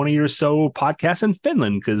top 20 or so podcasts in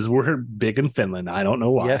Finland because we're big in Finland. I don't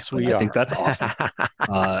know why. Yes, we are. I think that's awesome.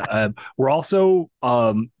 We're also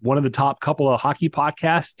one of the top couple of hockey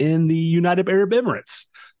podcasts in the United Arab Emirates.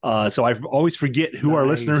 So I always forget who our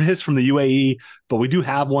listener is from the UAE, but we do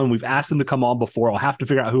have one. We've asked them to come on before. I'll have to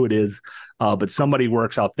figure out who it is, but somebody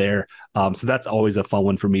works out there. So that's always a fun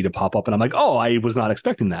one for me to pop up. And I'm like, oh, I was not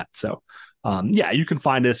expecting that. So you can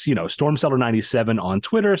find us, Stormcellar97 on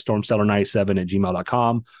Twitter,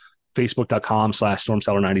 stormcellar97@gmail.com,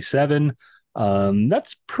 facebook.com/stormcellar97.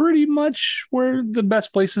 That's pretty much where the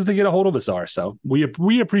best places to get a hold of us are. So we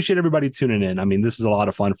appreciate everybody tuning in. I mean, this is a lot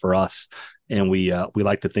of fun for us, and we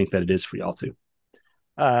like to think that it is for y'all too.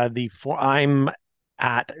 I'm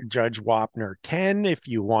at Judge Wapner 10. If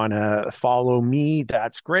you want to follow me,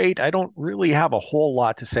 that's great. I don't really have a whole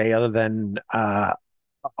lot to say other than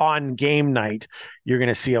on game night, you're going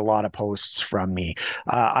to see a lot of posts from me.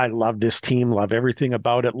 I love this team, love everything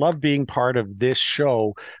about it, love being part of this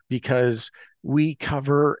show because we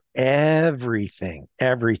cover everything.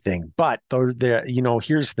 But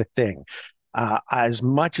here's the thing. As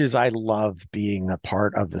much as I love being a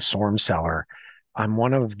part of the Storm Cellar, I'm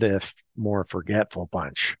one of the more forgetful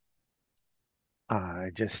bunch.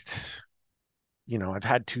 I've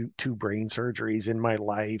had two brain surgeries in my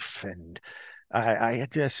life, and I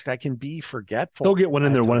can be forgetful. They'll get one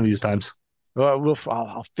in there one of these times. Well,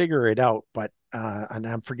 I'll figure it out, but and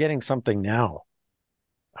I'm forgetting something now.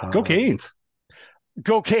 Go Canes.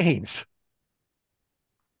 Go Canes.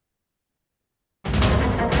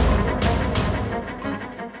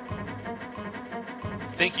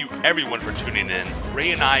 Thank you everyone for tuning in.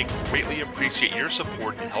 Ray and I greatly appreciate your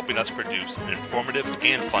support in helping us produce an informative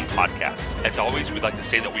and fun podcast. As always, we'd like to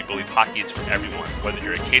say that we believe hockey is for everyone. Whether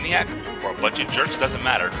you're a Caniac or a bunch of jerks, doesn't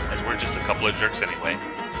matter, as we're just a couple of jerks anyway.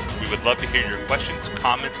 We would love to hear your questions,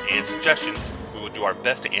 comments, and suggestions. We will do our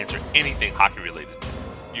best to answer anything hockey related.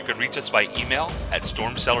 You can reach us by email at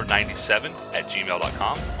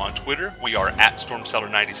stormcellar97@gmail.com. On Twitter, we are at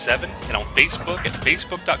stormcellar97, and on Facebook at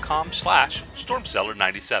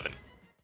facebook.com/stormcellar97.